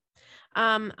course.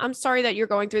 I'm sorry that you're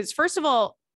going through this. First of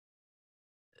all,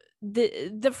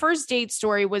 the first date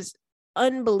story was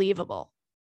unbelievable.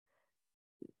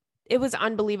 It was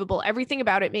unbelievable. Everything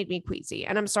about it made me queasy.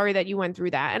 And I'm sorry that you went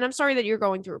through that. And I'm sorry that you're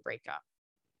going through a breakup.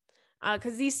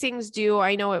 Because these things do,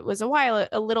 I know it was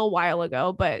a little while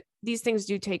ago, but these things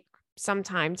do take some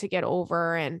time to get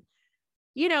over, and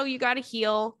you got to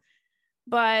heal.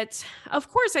 But of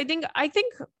course, I think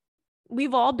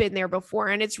we've all been there before,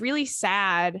 and it's really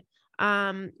sad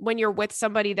when you're with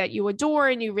somebody that you adore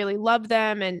and you really love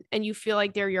them, and you feel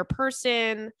like they're your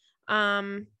person.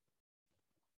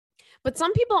 But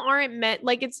some people aren't meant,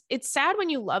 like, it's sad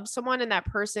when you love someone and that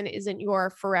person isn't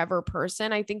your forever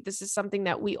person. I think this is something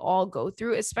that we all go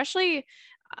through, especially,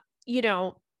 you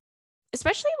know,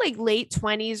 especially like late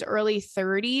 20s, early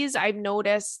 30s. I've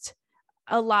noticed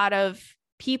a lot of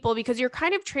people, because you're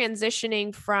kind of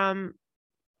transitioning from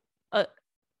a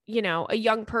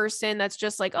young person that's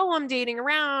just like, oh, I'm dating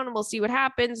around, we'll see what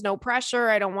happens, no pressure,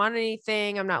 I don't want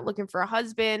anything, I'm not looking for a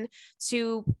husband,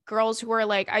 to girls who are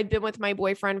like, I've been with my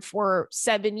boyfriend for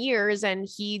 7 years and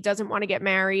he doesn't want to get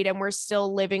married and we're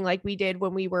still living like we did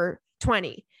when we were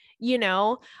 20.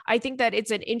 I think that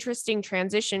it's an interesting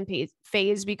transition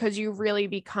phase, because you're really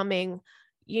becoming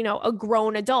a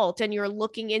grown adult and you're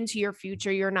looking into your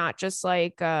future. You're not just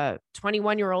like a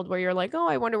 21-year-old where you're like, oh,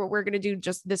 I wonder what we're going to do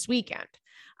just this weekend.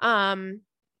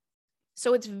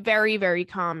 So it's very, very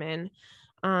common,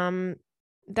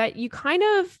 that you kind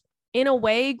of, in a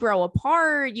way, grow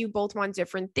apart. You both want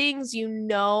different things.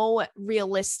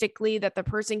 Realistically that the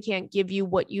person can't give you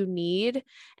what you need.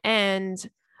 And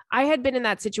I had been in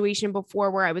that situation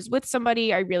before where I was with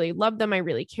somebody, I really loved them, I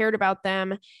really cared about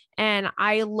them, and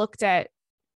I looked at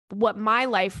what my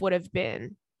life would have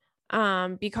been,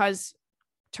 because,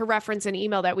 to reference an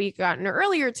email that we gotten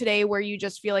earlier today where you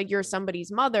just feel like you're somebody's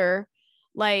mother,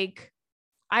 like,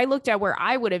 I looked at where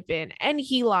I would have been, and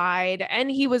he lied,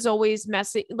 and he was always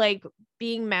messy, like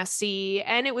being messy,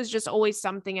 and it was just always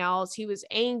something else. He was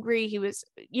angry, he was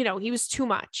too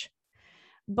much.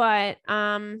 But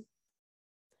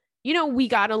we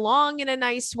got along in a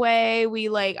nice way.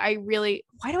 Why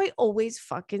do I always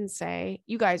fucking say,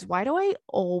 you guys, why do I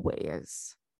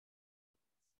always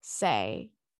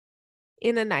say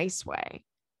in a nice way?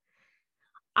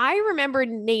 I remember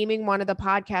naming one of the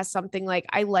podcasts something like,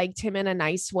 I liked him in a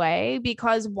nice way,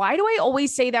 because why do I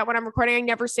always say that when I'm recording? I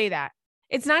never say that.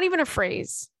 It's not even a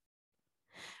phrase.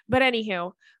 But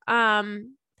anywho,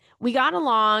 we got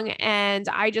along, and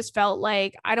I just felt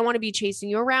like, I don't want to be chasing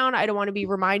you around. I don't want to be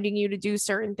reminding you to do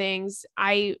certain things.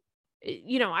 I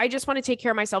just want to take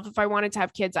care of myself. If I wanted to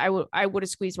have kids, I would have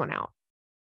squeezed one out,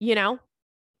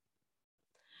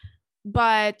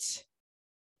 but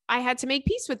I had to make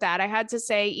peace with that. I had to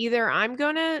say, either I'm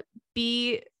going to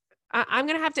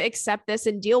have to accept this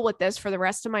and deal with this for the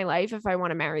rest of my life if I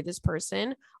want to marry this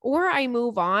person, or I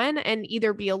move on and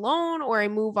either be alone, or I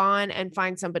move on and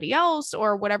find somebody else,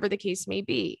 or whatever the case may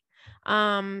be.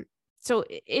 So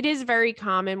it is very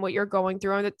common what you're going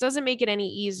through, and it doesn't make it any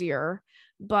easier,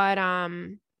 but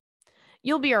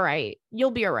you'll be all right.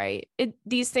 You'll be all right.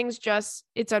 These things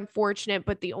it's unfortunate,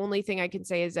 but the only thing I can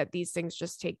say is that these things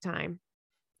just take time.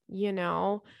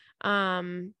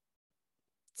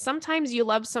 Sometimes you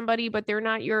love somebody, but they're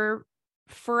not your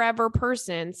forever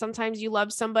person. Sometimes you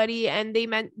love somebody and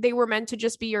they were meant to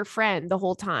just be your friend the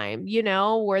whole time,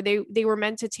 or they were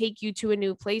meant to take you to a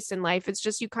new place in life. It's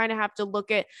just, you kind of have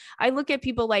to I look at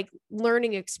people like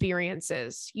learning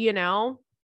experiences,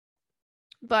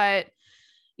 but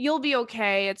you'll be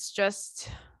okay. It's just,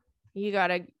 you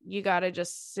gotta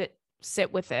just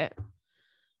sit with it.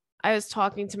 I was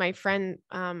talking to my friend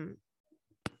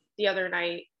the other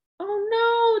night.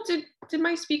 Oh no, did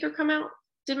my speaker come out?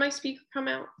 Did my speaker come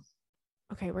out?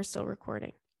 Okay, we're still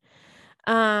recording.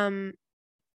 I don't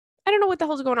know what the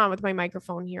hell's going on with my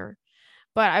microphone here,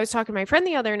 but I was talking to my friend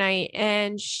the other night,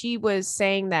 and she was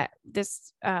saying that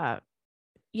this I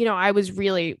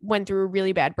went through a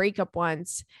really bad breakup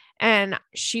once, and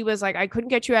she was like, I couldn't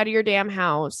get you out of your damn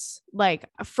house, like,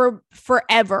 for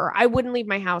forever. I wouldn't leave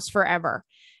my house forever.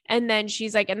 And then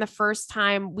she's like, and the first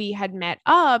time we had met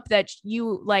up that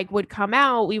you like would come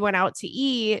out, we went out to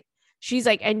eat. She's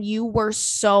like, and you were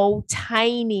so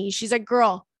tiny. She's like,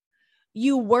 girl,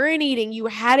 you weren't eating. You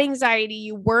had anxiety.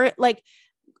 You weren't like,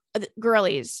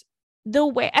 girlies, the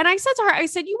way. And I said to her, I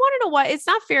said, you want to know what? It's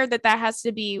not fair that has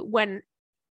to be when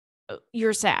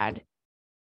you're sad.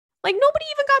 Like, nobody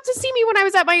even got to see me when I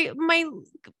was at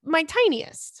my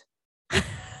tiniest.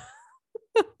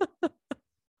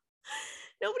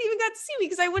 Nobody even got to see me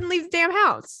because I wouldn't leave the damn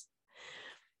house.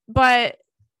 But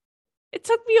It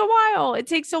took me a while. It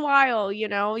takes a while,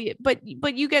 but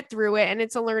you get through it, and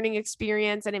it's a learning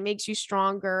experience, and it makes you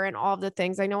stronger and all of the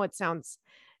things. I know it sounds,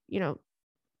 you know,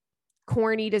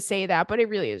 corny to say that, but it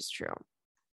really is true.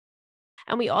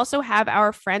 And we also have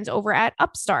our friends over at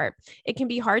Upstart. It can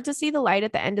be hard to see the light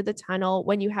at the end of the tunnel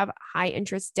when you have high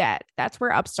interest debt. That's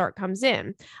where Upstart comes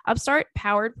in. Upstart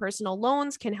powered personal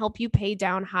loans can help you pay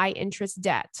down high interest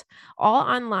debt, all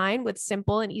online with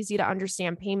simple and easy to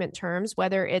understand payment terms,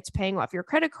 whether it's paying off your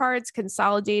credit cards,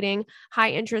 consolidating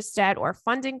high interest debt, or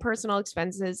funding personal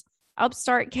expenses.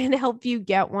 Upstart can help you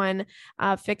get one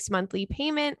fixed monthly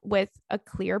payment with a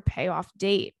clear payoff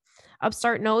date.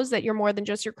 Upstart knows that you're more than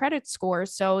just your credit score,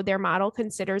 so their model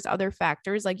considers other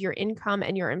factors like your income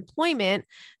and your employment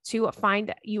to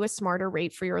find you a smarter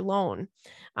rate for your loan.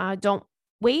 Don't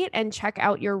wait and check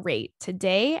out your rate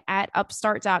today at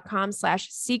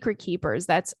upstart.com/secretkeepers.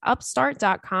 That's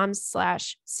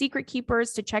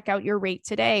upstart.com/secretkeepers to check out your rate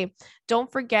today.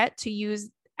 Don't forget to use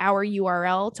our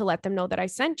URL to let them know that I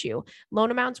sent you.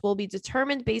 Loan amounts will be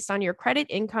determined based on your credit,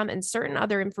 income, and certain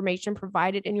other information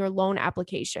provided in your loan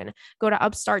application. Go to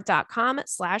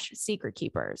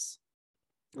upstart.com/secretkeepers.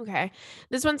 Okay.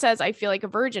 This one says, I feel like a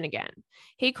virgin again.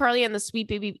 Hey, Carly and the sweet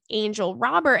baby angel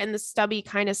Robert and the stubborn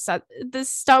kind of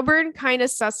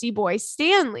sussy boy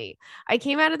Stanley. I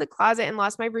came out of the closet and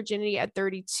lost my virginity at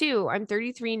 32. I'm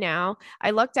 33 now. I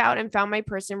lucked out and found my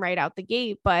person right out the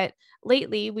gate, but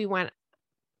lately we went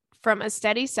from a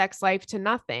steady sex life to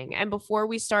nothing. And before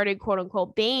we started, quote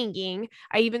unquote, banging,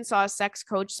 I even saw a sex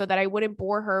coach so that I wouldn't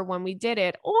bore her when we did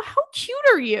it. Oh, how cute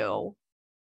are you?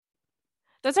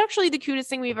 That's actually the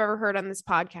cutest thing we've ever heard on this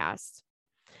podcast.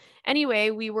 Anyway,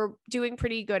 we were doing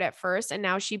pretty good at first, and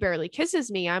now she barely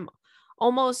kisses me. I'm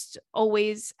almost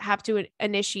always have to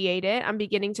initiate it. I'm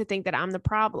beginning to think that I'm the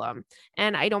problem,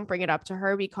 and I don't bring it up to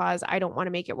her because I don't want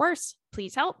to make it worse.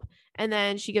 Please help. And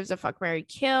then she gives a fuck, marry,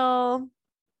 kill.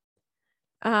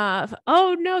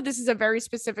 Oh no, this is a very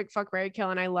specific fuck, marry, kill,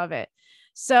 and I love it.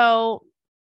 So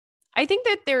I think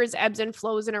that there's ebbs and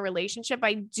flows in a relationship.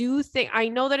 I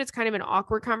know that it's kind of an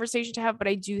awkward conversation to have, but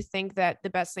I do think that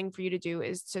the best thing for you to do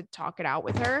is to talk it out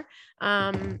with her.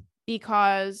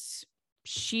 Because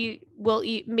she will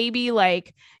maybe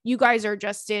like you guys are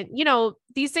just in,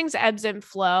 these things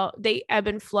they ebb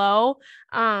and flow.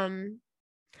 So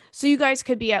you guys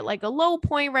could be at like a low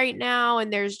point right now,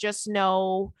 and there's just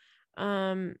no,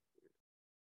 I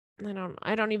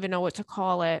don't even know what to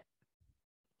call it.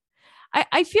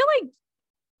 I feel like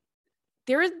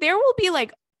there will be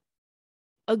like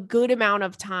a good amount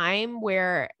of time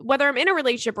where whether I'm in a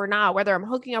relationship or not, whether I'm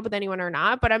hooking up with anyone or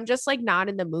not, but I'm just like not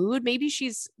in the mood. Maybe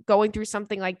she's going through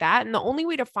something like that. And the only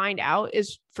way to find out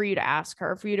is for you to ask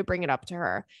her, for you to bring it up to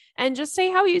her and just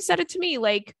say how you said it to me.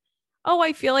 Like, oh,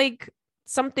 I feel like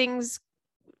something's,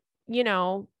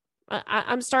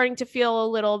 I'm starting to feel a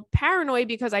little paranoid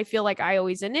because I feel like I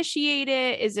always initiate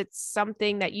it. Is it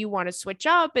something that you want to switch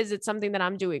up? Is it something that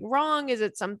I'm doing wrong? Is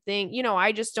it something,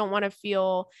 I just don't want to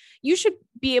feel, you should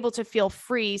be able to feel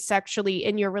free sexually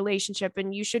in your relationship,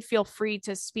 and you should feel free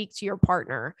to speak to your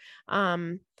partner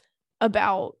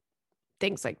about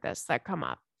things like this that come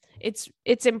up. It's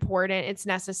important, it's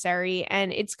necessary,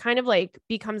 and it's kind of like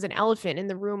becomes an elephant in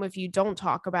the room if you don't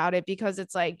talk about it, because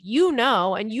it's like,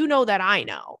 and you know that I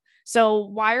know. So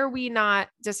why are we not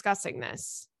discussing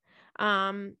this?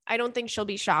 I don't think she'll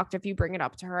be shocked if you bring it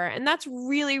up to her. And that's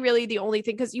really, really the only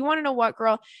thing. Because you want to know what,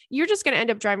 girl? You're just going to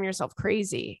end up driving yourself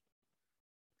crazy.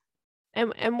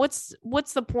 And what's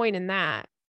the point in that?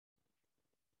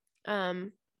 Okay,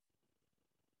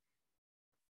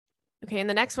 and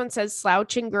the next one says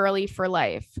slouching girly for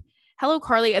life. Hello,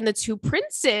 Carly and the two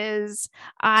princes.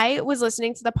 I was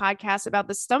listening to the podcast about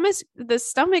the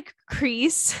stomach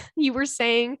crease. You were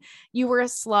saying you were a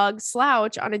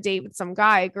slouch on a date with some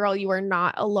guy. Girl, you are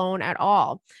not alone at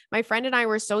all. My friend and I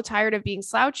were so tired of being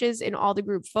slouches in all the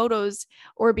group photos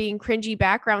or being cringy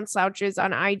background slouches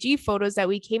on IG photos that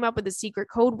we came up with a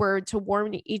secret code word to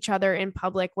warn each other in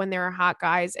public when there are hot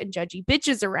guys and judgy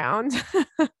bitches around.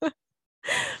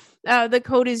 The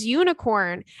code is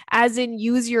unicorn, as in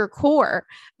use your core,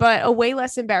 but a way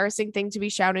less embarrassing thing to be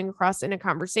shouting across in a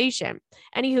conversation.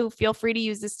 Anywho, feel free to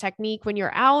use this technique when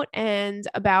you're out and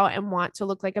about and want to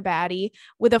look like a baddie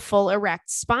with a full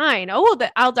erect spine. Oh,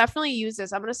 I'll definitely use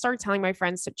this. I'm going to start telling my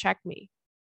friends to check me.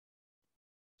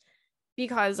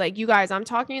 Because like you guys, I'm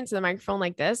talking into the microphone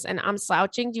like this and I'm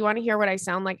slouching. Do you want to hear what I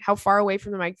sound like? How far away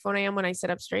from the microphone I am when I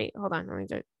sit up straight? Hold on. Let me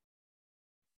do it.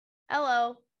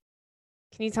 Hello.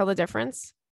 Can you tell the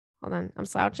difference? Hold on. I'm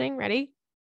slouching. Ready?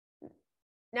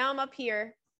 Now I'm up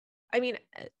here. I mean,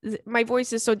 my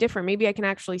voice is so different. Maybe I can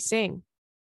actually sing.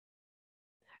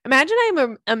 Imagine I'm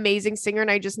an amazing singer and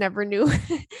I just never knew.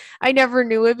 I never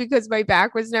knew it because my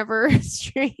back was never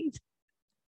straight.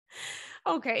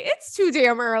 Okay, it's too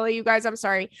damn early, you guys. I'm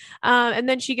sorry. And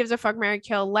then she gives a fuck, marry,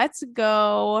 kill. Let's do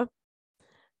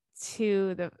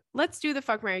the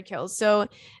fuck, marry, kill. So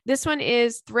this one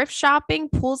is thrift shopping,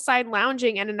 poolside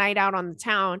lounging, and a night out on the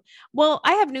town. Well,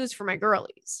 I have news for my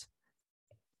girlies.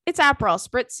 It's Aperol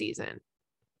Spritz season.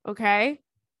 Okay.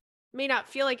 May not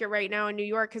feel like it right now in New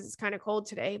York because it's kind of cold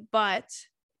today, but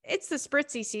it's the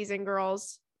spritzy season,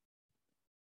 girls.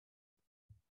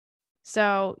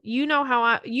 So you know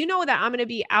that I'm gonna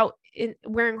be out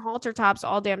wearing halter tops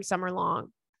all damn summer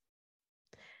long.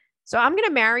 So I'm gonna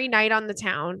marry night on the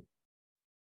town.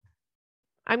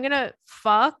 I'm gonna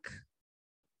fuck.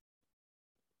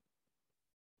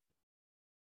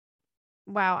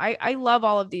 Wow, I love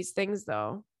all of these things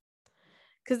though.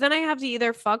 Because then I have to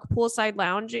either fuck poolside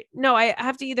lounging. No, I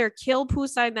have to either kill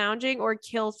poolside lounging or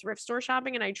kill thrift store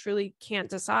shopping, and I truly can't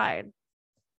decide.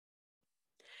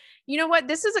 You know what?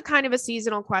 This is a kind of a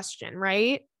seasonal question,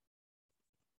 right?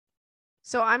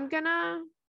 So I'm gonna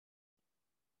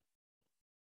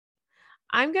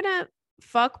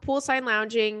fuck poolside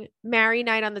lounging, marry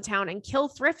night on the town, and kill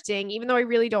thrifting, even though I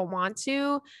really don't want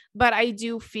to. But I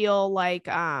do feel like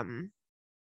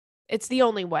it's the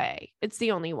only way. It's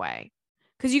the only way.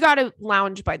 Because you gotta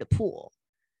lounge by the pool.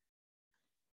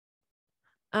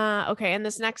 Okay, and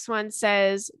this next one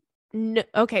says no,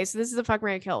 okay, so this is a fuck,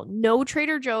 marry, kill. No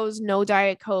Trader Joe's, no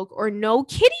Diet Coke, or no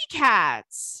kitty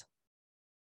cats.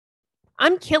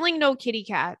 I'm killing no kitty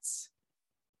cats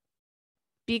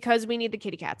because we need the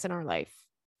kitty cats in our life.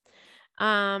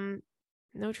 No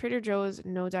Trader Joe's,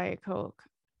 no Diet Coke.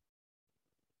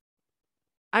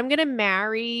 I'm gonna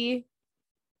marry.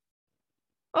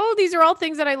 Oh, these are all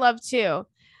things that I love too.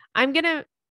 I'm gonna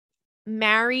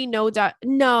marry no.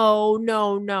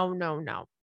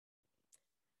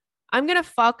 I'm gonna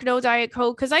fuck no Diet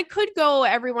Coke because I could go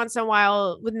every once in a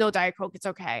while with no Diet Coke. It's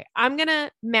okay. I'm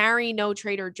gonna marry no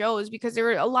Trader Joe's because there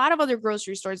are a lot of other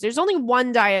grocery stores. There's only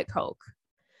one Diet Coke.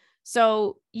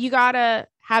 So you gotta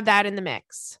have that in the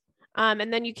mix.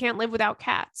 And then you can't live without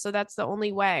cats. So that's the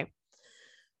only way.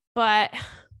 But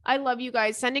I love you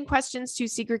guys. Sending questions to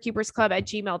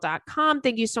secretkeepersclub@gmail.com.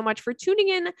 Thank you so much for tuning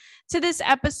in to this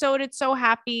episode. It's so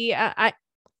happy.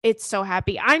 It's so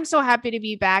happy. I'm so happy to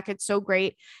be back. It's so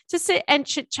great to sit and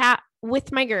chit chat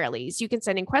with my girlies. You can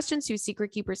send in questions to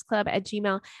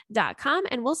secretkeepersclub@gmail.com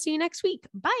and we'll see you next week.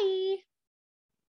 Bye.